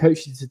Sharpe was a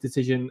coach's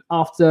decision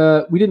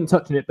after, we didn't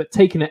touch on it, but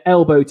taking an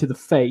elbow to the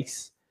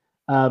face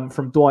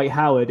from Dwight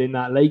Howard in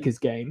that Lakers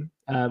game,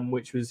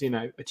 which was,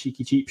 a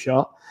cheeky cheap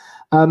shot.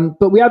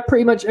 But we had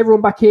pretty much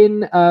everyone back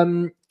in.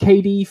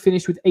 KD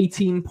finished with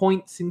 18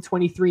 points in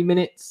 23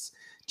 minutes.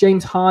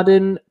 James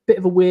Harden, bit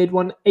of a weird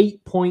one,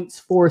 8 points,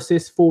 4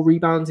 assists, 4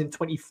 rebounds in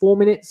 24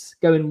 minutes,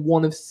 going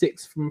 1 of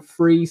 6 from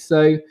 3.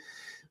 So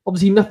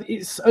obviously nothing.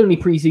 It's only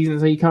preseason,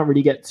 so you can't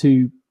really get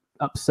too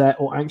upset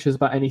or anxious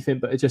about anything,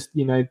 but are just,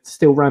 you know,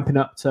 still ramping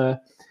up to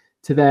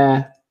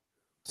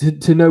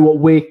know what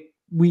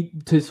we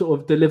to sort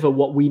of deliver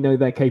what we know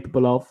they're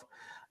capable of.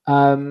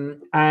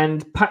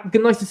 And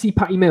nice to see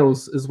Patty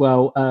Mills as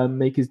well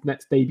make his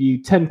Nets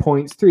debut. 10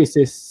 points, 3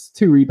 assists,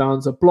 2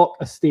 rebounds, a block,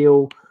 a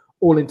steal,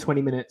 all in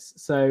 20 minutes.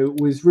 So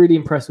was really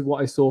impressed with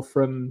what I saw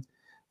from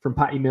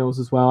Patty Mills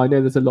as well. I know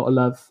there's a lot of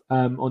love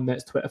on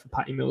Nets Twitter for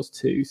Patty Mills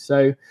too.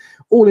 So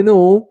all in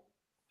all,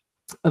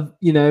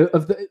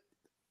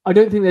 I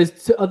don't think there's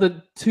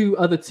two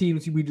other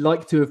teams we'd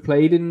like to have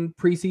played in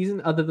preseason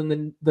other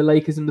than the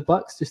Lakers and the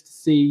Bucks, just to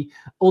see.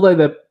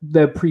 Although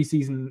they're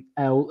preseason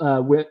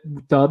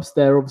dubs,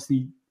 they're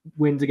obviously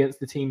wins against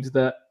the teams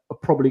that are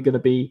probably going to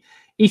be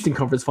Eastern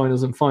Conference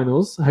Finals and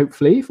Finals,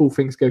 hopefully, if all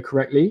things go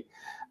correctly.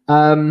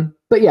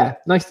 But yeah,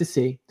 nice to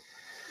see.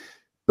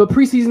 But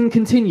preseason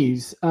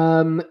continues,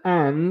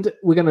 and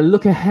we're going to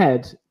look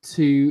ahead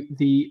to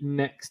the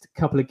next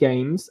couple of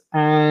games,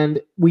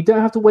 and we don't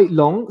have to wait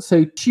long.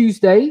 So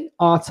Tuesday,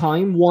 our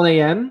time, 1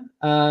 a.m.,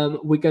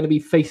 we're going to be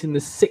facing the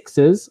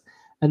Sixers,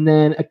 and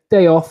then a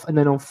day off, and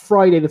then on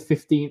Friday the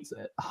 15th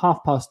at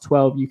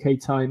 12:30 UK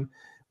time,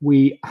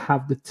 we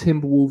have the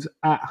Timberwolves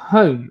at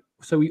home.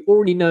 So we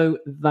already know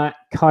that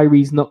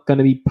Kyrie's not going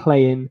to be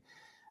playing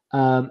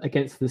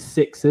against the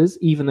Sixers,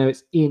 even though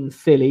it's in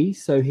Philly.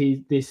 So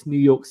this New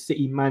York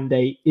City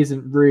mandate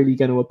isn't really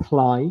going to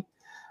apply.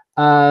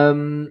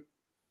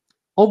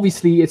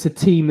 Obviously, it's a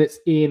team that's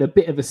in a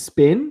bit of a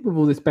spin with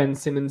all this Ben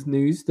Simmons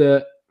news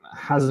that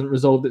hasn't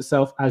resolved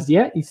itself as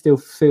yet. He still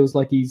feels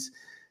like he's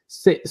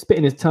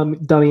spitting his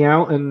dummy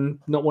out and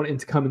not wanting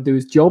to come and do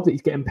his job that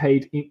he's getting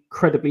paid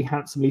incredibly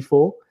handsomely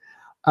for.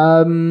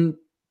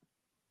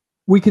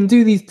 We can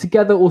do these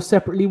together or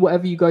separately,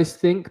 whatever you guys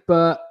think,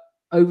 but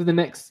over the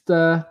next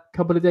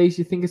couple of days,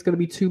 do you think it's going to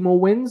be 2 more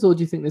wins, or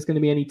do you think there's going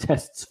to be any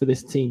tests for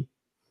this team?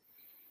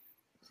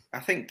 I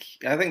think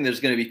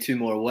there's going to be 2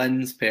 more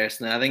wins,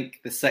 personally. I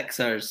think the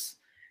Sixers,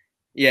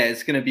 yeah,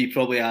 it's going to be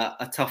probably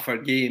a tougher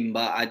game,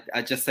 but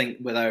I just think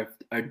with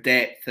our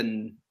depth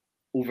and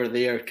over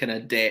their kind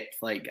of depth,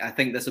 like, I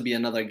think this will be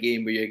another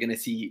game where you're going to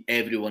see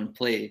everyone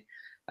play,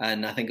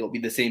 and I think it'll be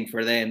the same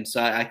for them.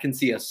 So I can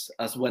see us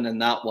winning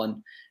that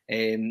one.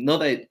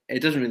 Not that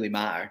it doesn't really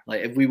matter.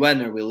 Like, if we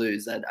win or we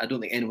lose, I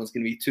don't think anyone's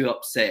going to be too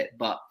upset.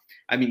 But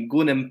I mean,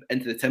 going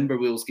into the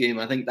Timberwolves game,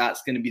 I think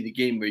that's going to be the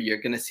game where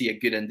you're going to see a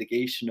good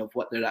indication of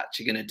what they're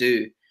actually going to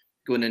do.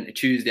 Going into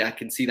Tuesday, I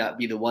can see that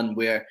be the one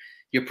where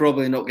you're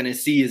probably not going to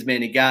see as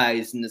many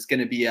guys, and it's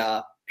going to be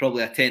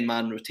probably a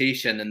 10-man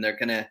rotation, and they're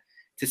going to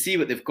see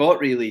what they've got,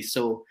 really.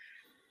 So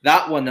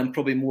that one,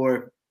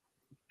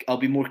 I'll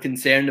be more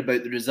concerned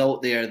about the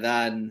result there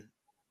than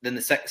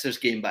the Sixers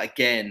game. But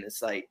again,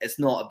 it's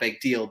not a big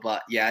deal.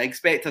 But yeah, I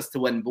expect us to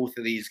win both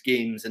of these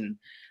games and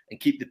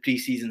keep the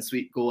preseason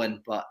sweep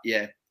going. But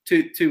yeah,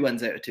 two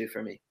wins out of 2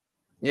 for me.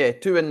 Yeah,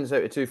 2 wins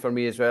out of 2 for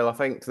me as well. I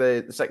think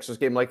the Sixers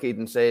game, like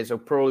Aidan says, will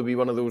probably be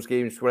one of those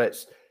games where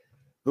it's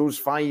those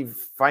 5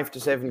 to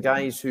 7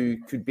 guys who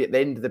could be at the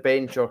end of the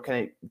bench or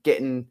kind of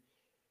getting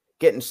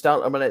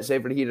starter minutes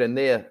every here and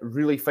there,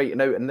 really fighting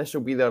out, and this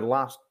will be their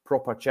last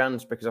proper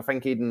chance, because I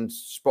think Aidan's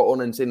spot on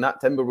in saying that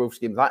Timberwolves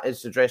game, that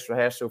is the dress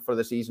rehearsal for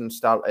the season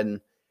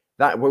starting.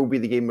 That will be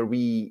the game where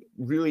we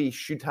really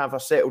should have a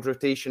settled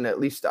rotation, at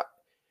least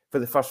for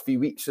the first few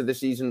weeks of the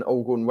season,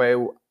 all going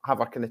well,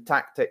 have our kind of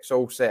tactics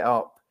all set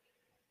up.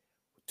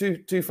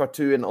 2 for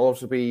 2, and it'll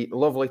also be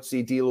lovely to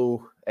see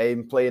D'Lo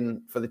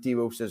playing for the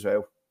T-Wolves as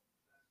well.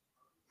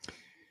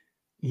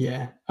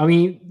 Yeah, I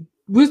mean,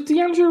 was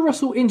D'Angelo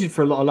Russell injured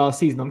for a lot of last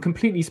season? I'm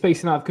completely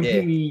spacing out. I've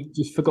completely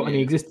just forgotten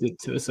he existed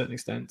to a certain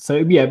extent. So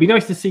yeah, it'd be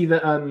nice to see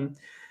that.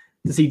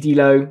 To see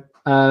D'Lo,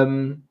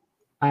 and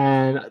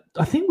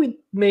I think we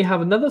may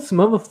have some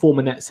other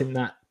former Nets in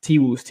that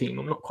T-Wolves team.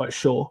 I'm not quite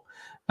sure,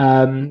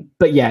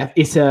 but yeah,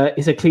 it's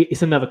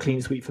another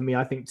clean sweep for me.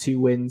 I think 2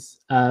 wins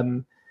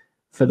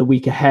for the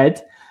week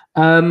ahead.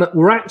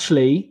 We're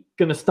actually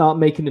going to start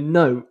making a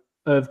note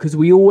of, because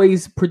we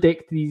always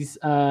predict these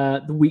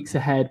the weeks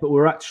ahead, but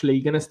we're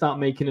actually going to start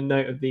making a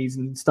note of these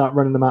and start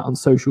running them out on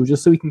social,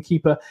 just so we can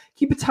keep a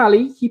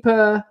tally, keep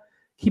a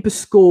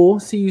score,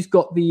 see who's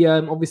got the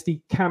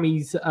obviously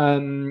Cammy's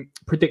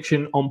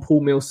prediction on Paul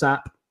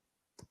Millsap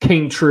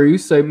came true,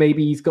 so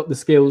maybe he's got the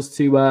skills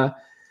to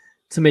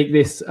make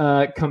this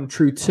come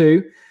true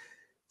too.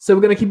 So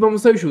we're going to keep on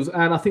socials,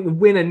 and I think the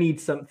winner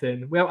needs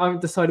something. I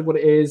haven't decided what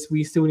it is.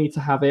 We still need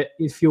to have it.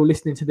 If you're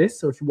listening to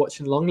this, or if you're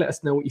watching along, let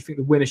us know what you think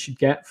the winner should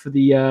get for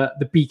the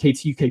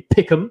BK2 UK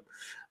Pick'em,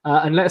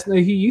 and let us know who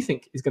you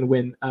think is going to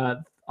win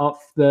of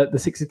the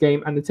Sixers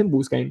game and the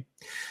Timberwolves game.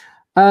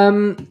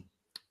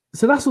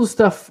 So that's all the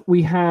stuff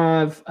we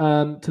have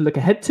to look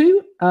ahead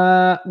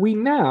to. We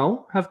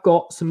now have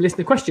got some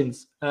listener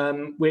questions,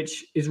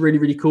 which is really,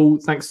 really cool.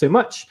 Thanks so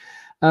much.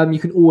 You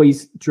can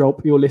always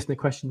drop your listener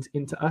questions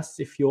into us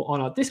if you're on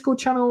our Discord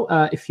channel,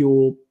 if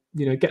you're,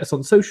 get us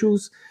on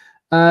socials.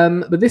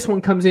 But this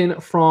one comes in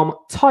from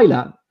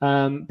Tyler.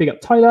 Big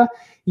up Tyler.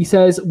 He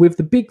says, with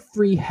the big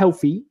 3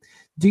 healthy,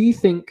 Do you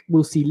think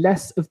we'll see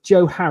less of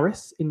Joe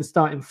Harris in the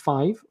starting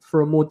 5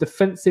 for a more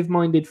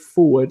defensive-minded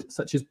forward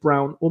such as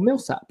Brown or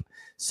Millsap?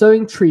 So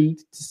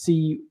intrigued to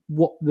see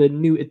what the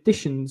new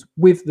additions,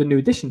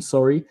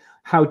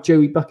 how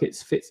Joey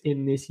Buckets fits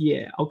in this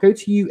year. I'll go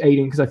to you,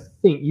 Aidan, because I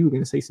think you were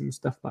going to say some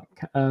stuff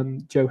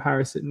about Joe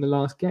Harris in the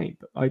last game,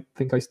 but I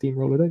think I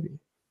steamrolled it over you.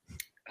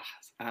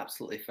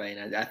 Absolutely fine.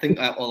 I think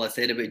all I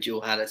said about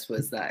Joe Harris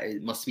was that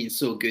it must have been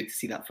so good to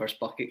see that first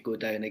bucket go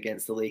down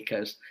against the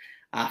Lakers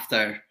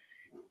after,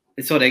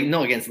 sorry,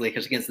 not against the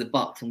Lakers, against the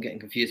Bucks. I'm getting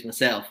confused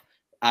myself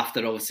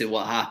after obviously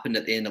what happened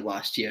at the end of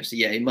last year. So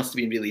yeah, he must have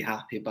been really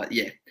happy. But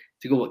yeah,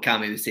 to go what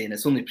Cammy was saying,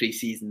 it's only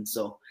pre-season,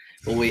 so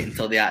we'll wait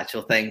until the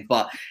actual thing.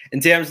 But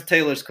in terms of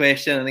Tyler's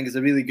question, I think it's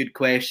a really good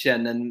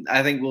question, and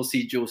I think we'll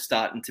see Joe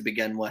starting to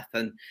begin with.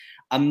 And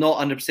I'm not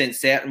 100%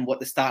 certain what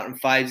the starting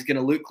 5 is going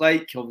to look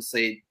like.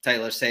 Obviously,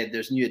 Tyler said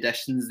there's new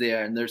additions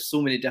there, and there's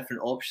so many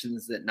different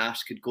options that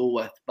Nash could go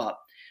with. But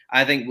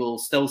I think we'll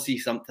still see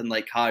something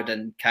like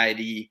Harden,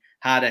 Kyrie,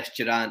 Harris,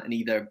 Durant, and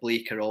either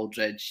Blake or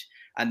Aldridge.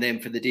 And then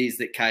for the days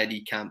that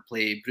Kyrie can't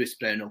play, Bruce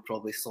Brown will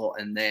probably slot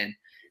in then.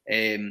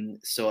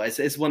 So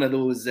it's one of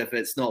those, if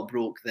it's not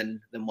broke,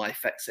 then why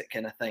fix it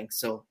kind of thing.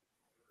 So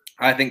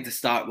I think to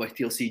start with,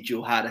 you'll see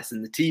Joe Harris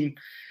in the team.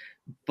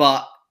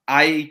 But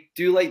I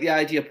do like the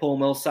idea of Paul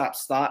Millsap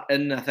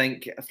starting. I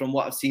think from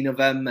what I've seen of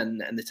him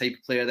and the type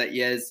of player that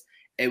he is,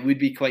 it would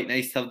be quite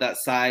nice to have that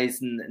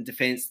size and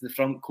defence in the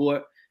front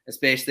court,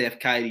 especially if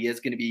Kyrie is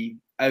going to be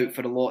out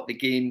for a lot of the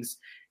games.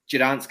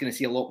 Durant's going to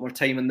see a lot more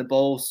time in the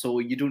ball, so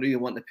you don't really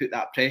want to put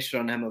that pressure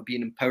on him of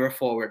being in power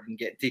forward and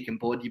taking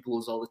body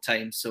blows all the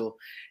time. So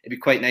it'd be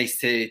quite nice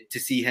to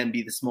see him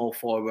be the small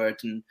forward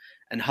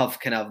and have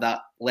kind of that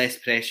less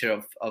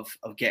pressure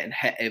of getting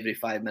hit every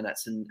 5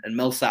 minutes. And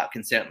Millsap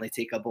can certainly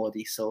take a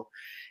body. So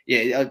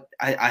yeah,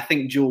 I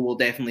think Joe will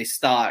definitely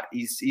start.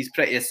 He's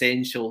pretty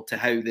essential to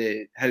how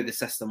the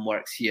system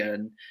works here,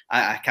 and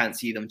I can't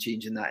see them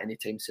changing that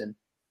anytime soon.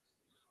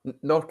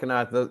 Nor can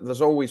I.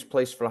 There's always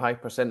place for a high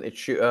percentage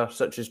shooter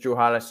such as Joe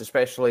Harris,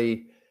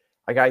 especially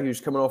a guy who's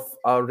coming off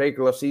a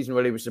regular season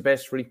where he was the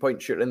best 3-point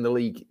shooter in the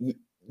league.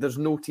 There's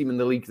no team in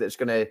the league that's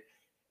going to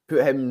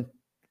put him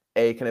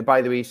kind of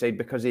by the wayside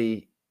because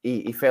he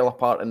fell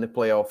apart in the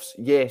playoffs.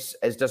 Yes,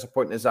 as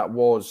disappointing as that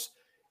was,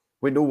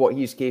 we know what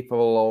he's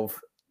capable of.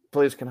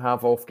 Players can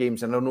have off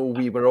games, and I know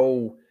we were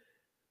all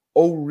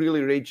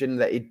really raging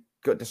that he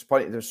got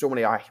disappointed. There was so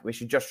many, we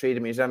should just trade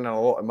him, he's earning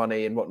a lot of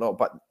money and whatnot.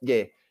 But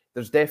yeah,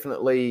 there's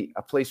definitely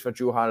a place for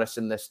Joe Harris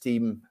in this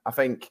team. I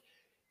think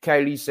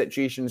Kyrie's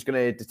situation is going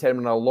to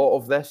determine a lot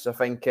of this. I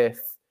think if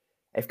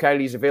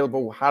Kyrie's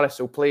available, Harris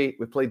will play.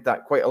 We played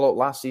that quite a lot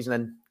last season,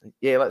 and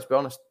yeah, let's be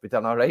honest, we've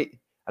done all right.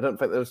 I don't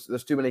think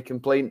there's too many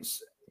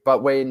complaints.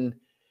 But when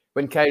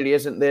Kyrie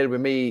isn't there, we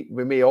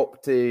may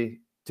opt to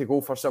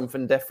go for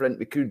something different.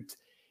 We could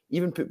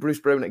even put Bruce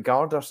Brown at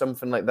guard or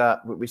something like that.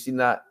 We've seen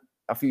that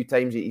a few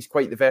times. He's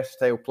quite the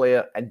versatile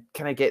player and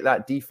kind of get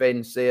that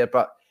defense there.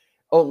 But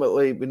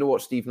ultimately, we know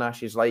what Steve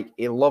Nash is like.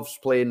 He loves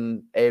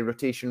playing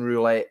rotation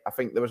roulette. I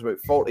think there was about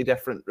 40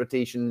 different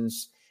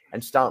rotations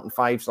and starting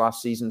 5s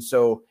last season.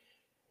 So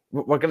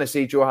we're going to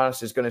say Joe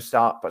Harris is going to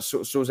start, but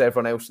so's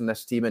everyone else in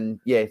this team. And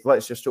yeah,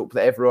 let's just hope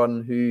that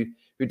everyone who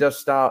does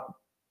start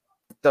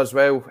does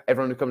well,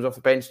 everyone who comes off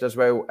the bench does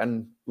well,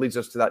 and leads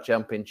us to that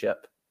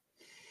championship.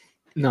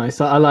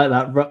 Nice. I like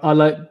that. I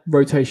like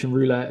rotation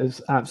roulette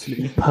as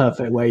absolutely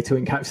perfect way to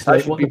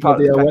encapsulate what the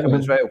body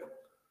as well.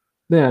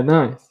 Yeah,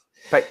 nice.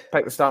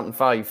 Pick the starting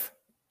 5.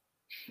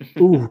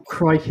 Ooh,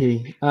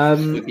 crikey.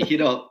 We'd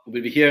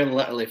be here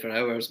literally for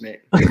hours,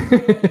 mate.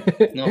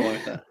 It's not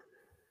worth it.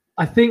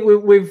 I think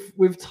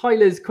with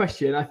Tyler's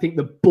question, I think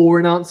the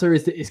boring answer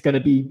is that it's going to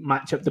be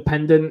matchup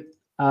dependent,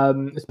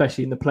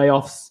 especially in the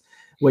playoffs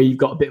where you've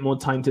got a bit more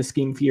time to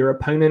scheme for your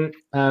opponent.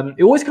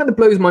 It always kind of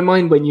blows my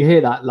mind when you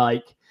hear that.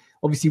 Like,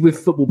 obviously, with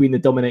football being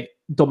the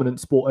dominant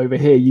sport over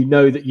here, you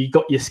know that you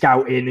got your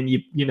scout in and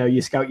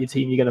you scout your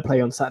team you're going to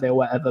play on Saturday or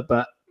whatever.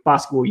 But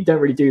basketball, you don't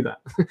really do that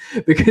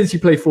because you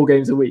play 4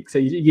 games a week. So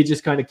you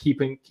just kind of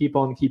keep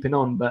on keeping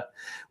on. But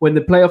when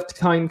the playoff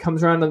time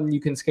comes around and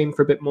you can scheme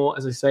for a bit more,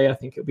 as I say, I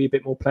think it'll be a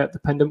bit more player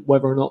dependent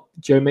whether or not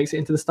Joe makes it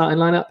into the starting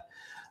lineup.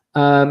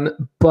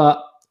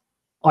 But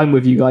I'm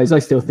with you guys. I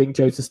still think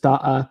Joe's a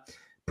starter,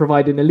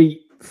 providing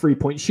elite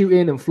 3-point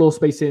shooting and floor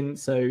spacing.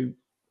 So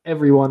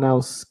everyone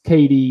else,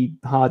 KD,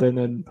 Harden,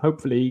 and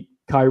hopefully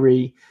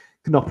Kyrie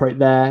can operate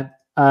there.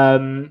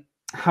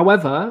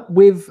 However,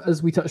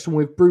 as we touched on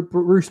with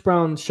Bruce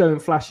Brown showing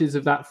flashes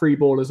of that free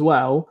ball as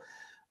well,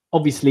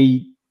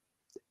 obviously,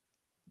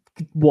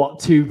 2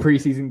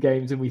 preseason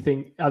games, and we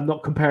think, I'm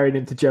not comparing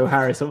him to Joe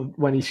Harris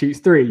when he shoots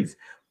threes,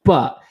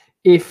 but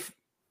if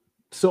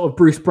sort of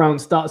Bruce Brown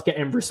starts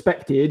getting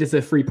respected as a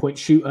 3-point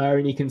shooter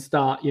and he can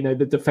start,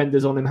 the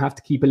defenders on him have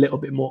to keep a little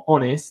bit more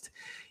honest,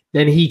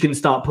 then he can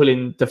start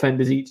pulling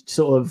defenders each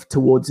sort of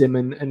towards him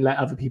and let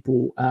other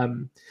people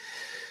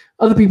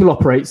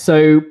operate.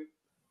 So,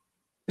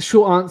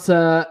 short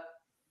answer,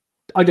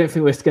 I don't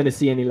think we're going to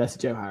see any less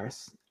of Joe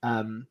Harris.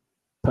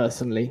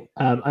 personally.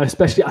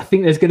 Especially, I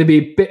think there's going to be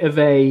a bit of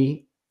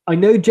a. I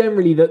know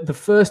generally that the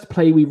first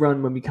play we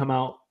run when we come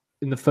out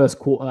in the first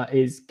quarter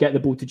is get the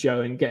ball to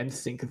Joe and get him to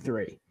sink a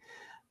three.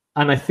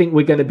 And I think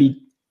we're going to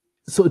be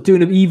sort of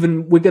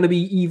we're going to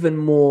be even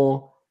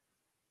more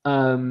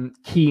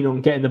keen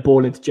on getting the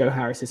ball into Joe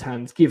Harris's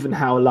hands, given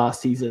how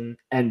last season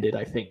ended.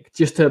 I think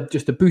just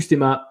to boost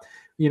him up.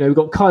 We've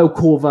got Kyle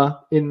Korver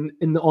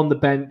on the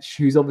bench,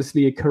 who's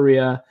obviously a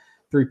career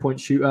 3-point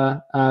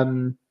shooter,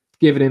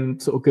 giving him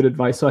sort of good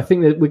advice. So I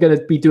think that we're going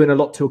to be doing a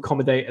lot to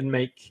accommodate and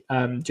make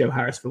Joe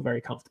Harris feel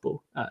very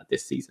comfortable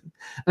this season,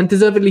 and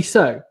deservedly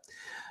so.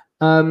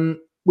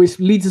 Which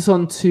leads us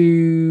on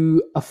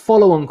to a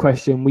follow-on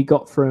question we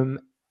got from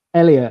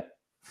Elliot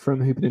from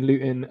Hoopin' and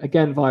Luton,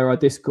 again via our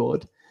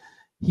Discord.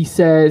 He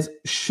says,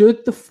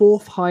 should the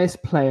fourth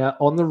highest player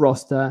on the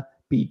roster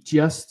be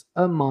just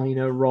a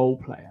minor role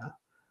player?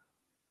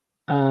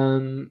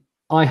 I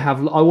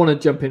want to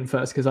jump in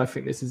first because I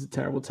think this is a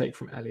terrible take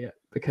from Elliot,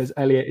 because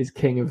Elliot is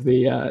king of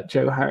the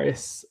Joe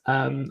Harris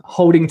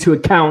holding to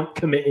account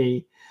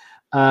committee.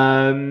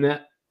 Obviously,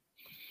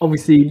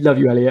 love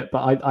you, Elliot,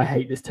 but I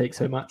hate this take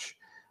so much.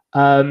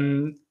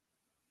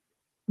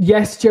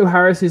 Yes, Joe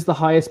Harris is the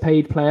highest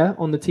paid player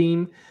on the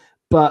team,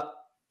 but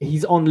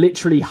he's on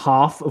literally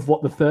half of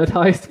what the third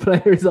highest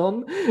player is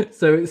on.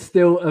 So it's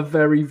still a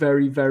very,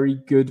 very, very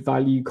good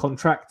value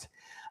contract.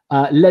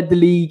 Led the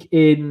league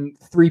in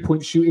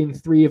 3-point shooting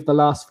 3 of the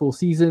last 4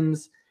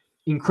 seasons.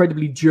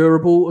 Incredibly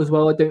durable as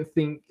well. I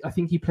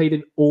think he played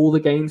in all the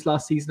games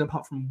last season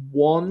apart from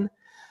 1.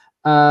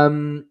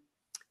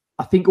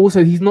 I think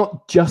also he's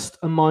not just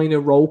a minor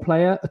role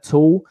player at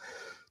all.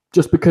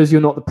 Just because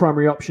you're not the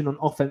primary option on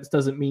offense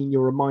doesn't mean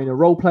you're a minor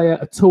role player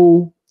at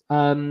all.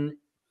 This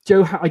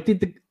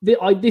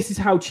is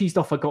how cheesed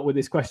off I got with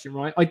this question,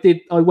 right?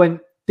 I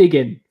went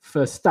digging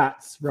for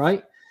stats,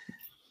 right?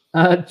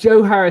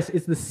 Joe Harris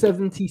is the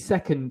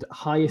 72nd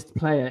highest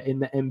player in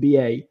the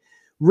NBA.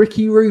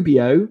 Ricky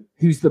Rubio,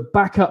 who's the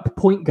backup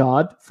point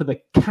guard for the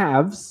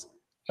Cavs,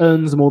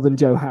 earns more than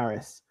Joe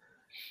Harris.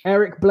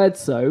 Eric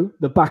Bledsoe,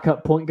 the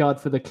backup point guard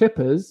for the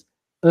Clippers,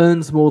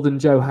 earns more than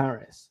Joe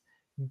Harris.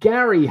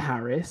 Gary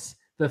Harris,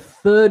 the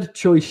third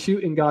choice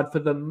shooting guard for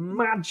the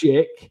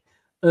Magic,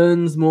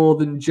 earns more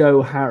than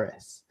Joe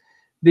Harris.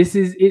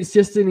 It's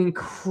just an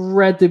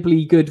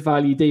incredibly good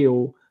value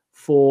deal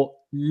for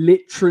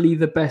literally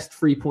the best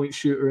 3-point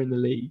shooter in the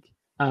league.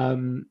 I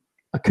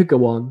could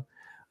go on,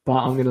 but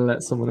I'm going to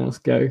let someone else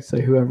go. So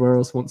whoever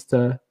else wants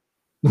to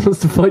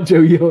fight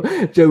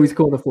Joey's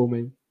corner for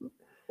me,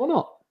 or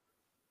not?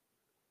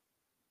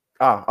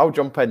 I'll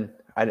jump in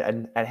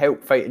and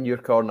help fight in your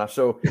corner.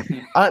 So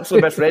I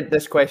actually misread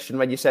this question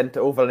when you sent it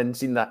over and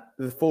seen that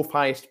the 4th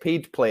highest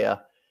paid player.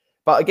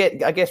 But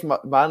I guess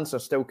my answer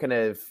still kind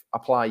of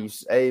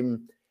applies.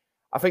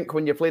 I think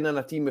when you're playing in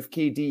a team with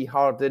KD,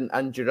 Harden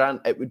and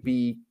Durant, it would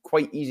be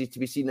quite easy to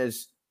be seen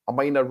as a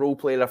minor role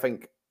player. I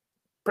think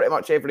pretty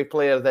much every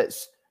player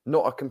that's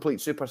not a complete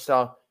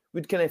superstar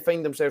would kind of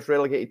find themselves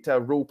relegated to a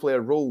role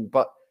player role.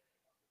 But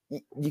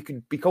you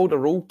could be called a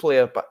role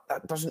player, but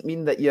that doesn't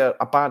mean that you're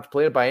a bad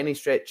player by any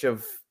stretch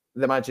of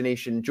the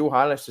imagination. Joe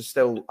Harris is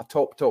still a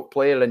top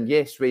player, and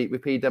yes, we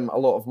paid him a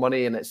lot of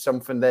money, and it's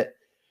something that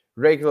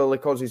regularly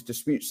causes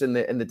disputes in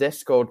the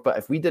Discord. But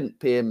if we didn't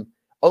pay him,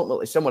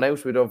 ultimately someone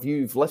else would have.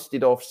 You've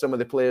listed off some of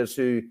the players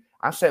who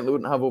I certainly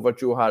wouldn't have over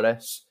Joe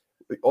Harris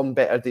on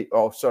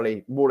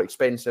more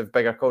expensive,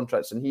 bigger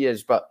contracts than he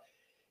is. But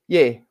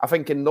yeah, I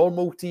think in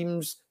normal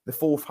teams, the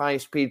 4th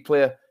highest paid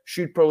player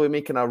should probably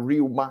making a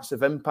real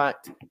massive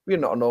impact. We're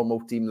not a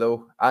normal team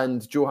though,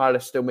 and Joe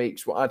Harris still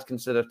makes what I'd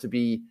consider to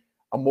be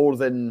a more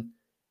than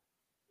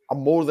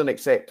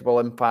acceptable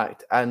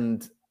impact.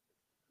 And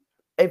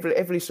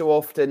every so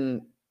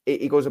often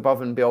he goes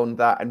above and beyond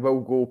that and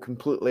will go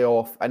completely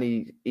off,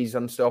 and he's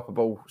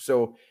unstoppable.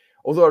 So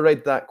although I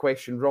read that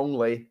question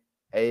wrongly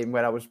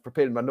when I was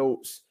preparing my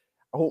notes,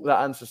 I hope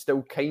that answer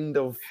still kind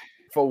of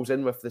falls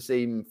in with the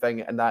same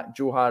thing, and that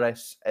Joe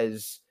Harris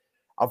is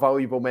a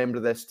valuable member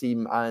of this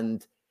team.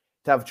 And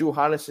to have Joe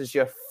Harris as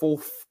your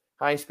 4th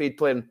highest paid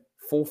player and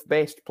 4th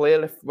best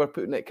player, if we're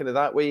putting it kind of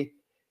that way,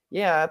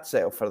 yeah, I'd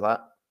settle for that.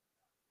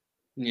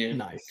 Yeah,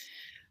 nice.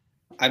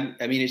 I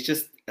mean, it's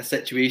just a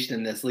situation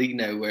in this league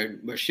now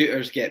where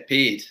shooters get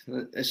paid.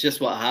 It's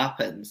just what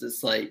happens.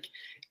 It's like,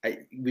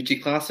 would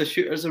you class a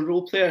shooter as a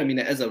role player? I mean,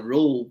 it is a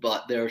role,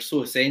 but they're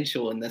so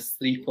essential in this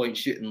 3-point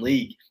shooting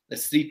league,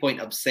 this 3-point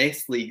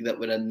obsessed league that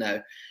we're in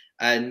now.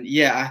 And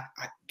yeah,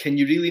 can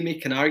you really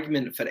make an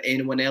argument for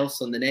anyone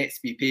else on the Nets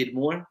to be paid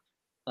more?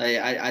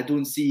 I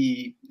don't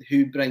see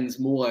who brings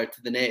more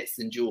to the Nets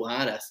than Joe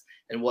Harris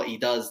and what he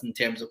does in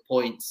terms of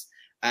points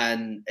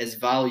and his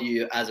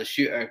value as a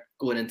shooter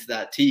going into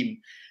that team.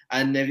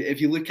 And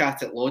if you look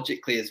at it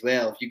logically as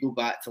well, if you go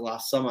back to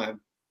last summer,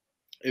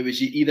 it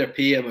was you either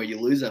pay him or you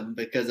lose him,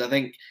 because I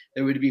think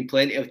there would have been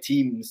plenty of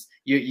teams.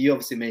 You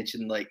obviously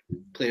mentioned like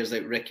players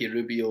like Ricky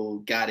Rubio,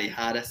 Gary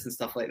Harris and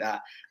stuff like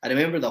that. I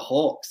remember the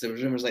Hawks. There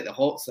was rumors like the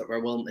Hawks that were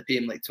willing to pay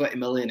him like $20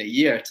 million a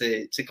year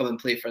to come and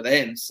play for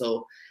them.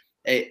 So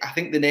I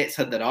think the Nets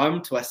had their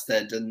arm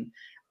twisted,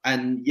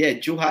 and yeah,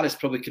 Joe Harris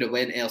probably could have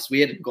went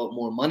elsewhere and got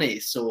more money.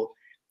 So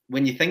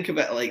when you think of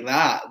it like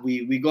that,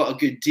 we got a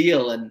good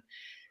deal. And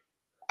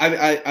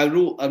I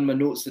wrote on my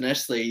notes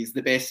initially, he's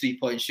the best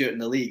 3-point shooter in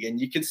the league, and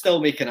you can still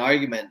make an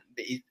argument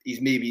that he's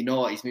maybe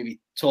not. He's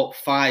maybe top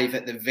 5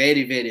 at the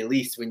very, very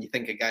least when you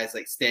think of guys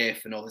like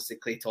Steph and obviously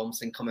Klay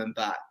Thompson coming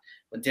back.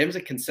 But in terms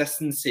of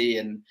consistency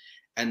and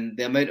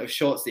the amount of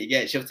shots that he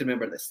gets, you have to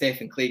remember that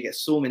Steph and Klay get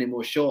so many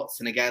more shots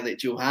than a guy like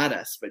Joe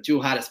Harris, but Joe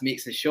Harris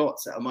makes his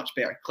shots at a much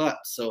better clip.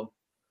 So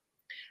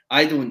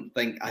I don't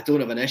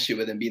have an issue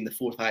with him being the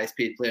 4th highest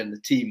paid player in the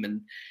team.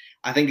 And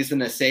I think it's a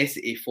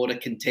necessity for a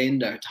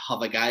contender to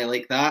have a guy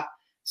like that.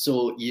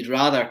 So you'd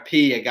rather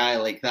pay a guy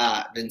like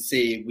that than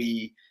say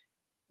we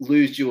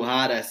lose Joe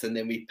Harris and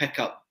then we pick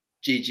up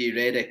JJ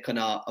Redick on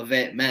a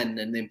vet min,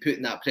 and then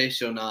putting that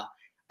pressure on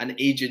an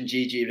aging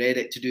JJ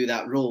Redick to do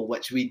that role,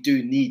 which we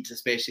do need,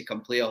 especially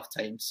come playoff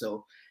time.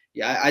 So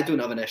yeah, I don't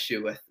have an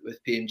issue with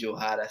paying Joe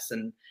Harris.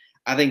 And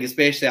I think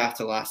especially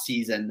after last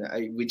season,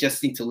 we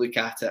just need to look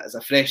at it as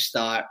a fresh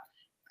start.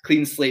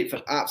 Clean slate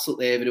for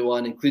absolutely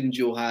everyone, including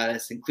Joe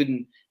Harris,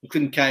 including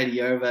Kyrie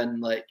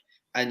Irving,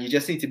 and you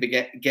just need to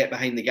get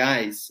behind the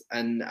guys.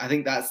 And I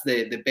think that's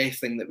the best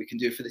thing that we can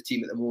do for the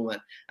team at the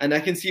moment. And I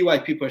can see why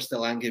people are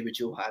still angry with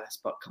Joe Harris,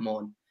 but come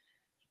on,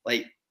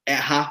 it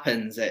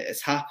happens.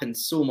 It's happened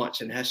so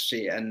much in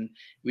history, and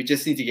we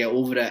just need to get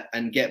over it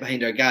and get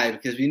behind our guy,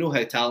 because we know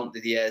how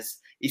talented he is.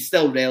 He's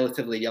still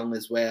relatively young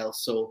as well,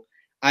 so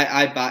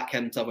I back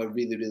him to have a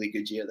really, really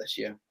good year this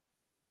year.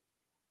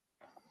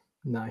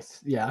 Nice.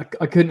 Yeah,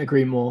 I couldn't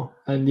agree more.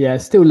 And yeah,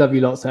 still love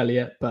you lots,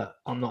 Elliot, but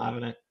I'm not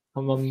having it.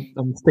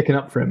 I'm sticking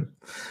up for him.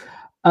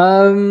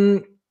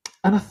 And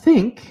I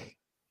think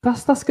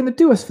that's going to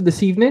do us for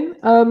this evening.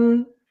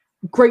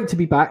 Great to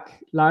be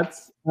back,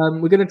 lads.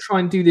 We're going to try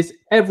and do this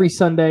every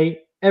Sunday,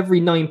 every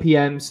 9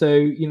 p.m.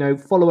 So,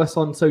 follow us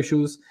on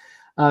socials.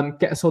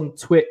 Get us on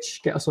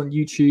Twitch, get us on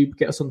YouTube,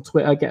 get us on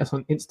Twitter, get us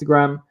on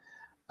Instagram.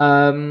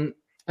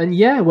 And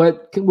yeah, we're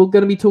going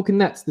to be talking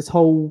Nets this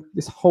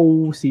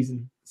whole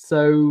season.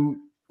 So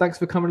thanks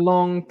for coming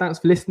along. Thanks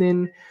for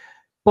listening.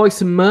 Buy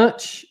some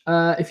merch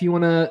if you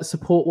want to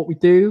support what we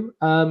do.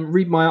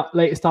 Read my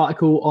latest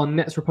article on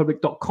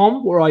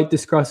netsrepublic.com, where I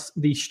discuss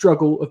the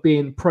struggle of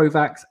being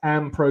pro-vax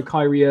and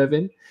pro-Kyrie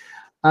Irving.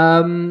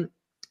 And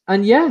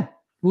yeah,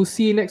 we'll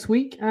see you next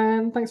week.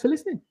 And thanks for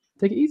listening.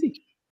 Take it easy.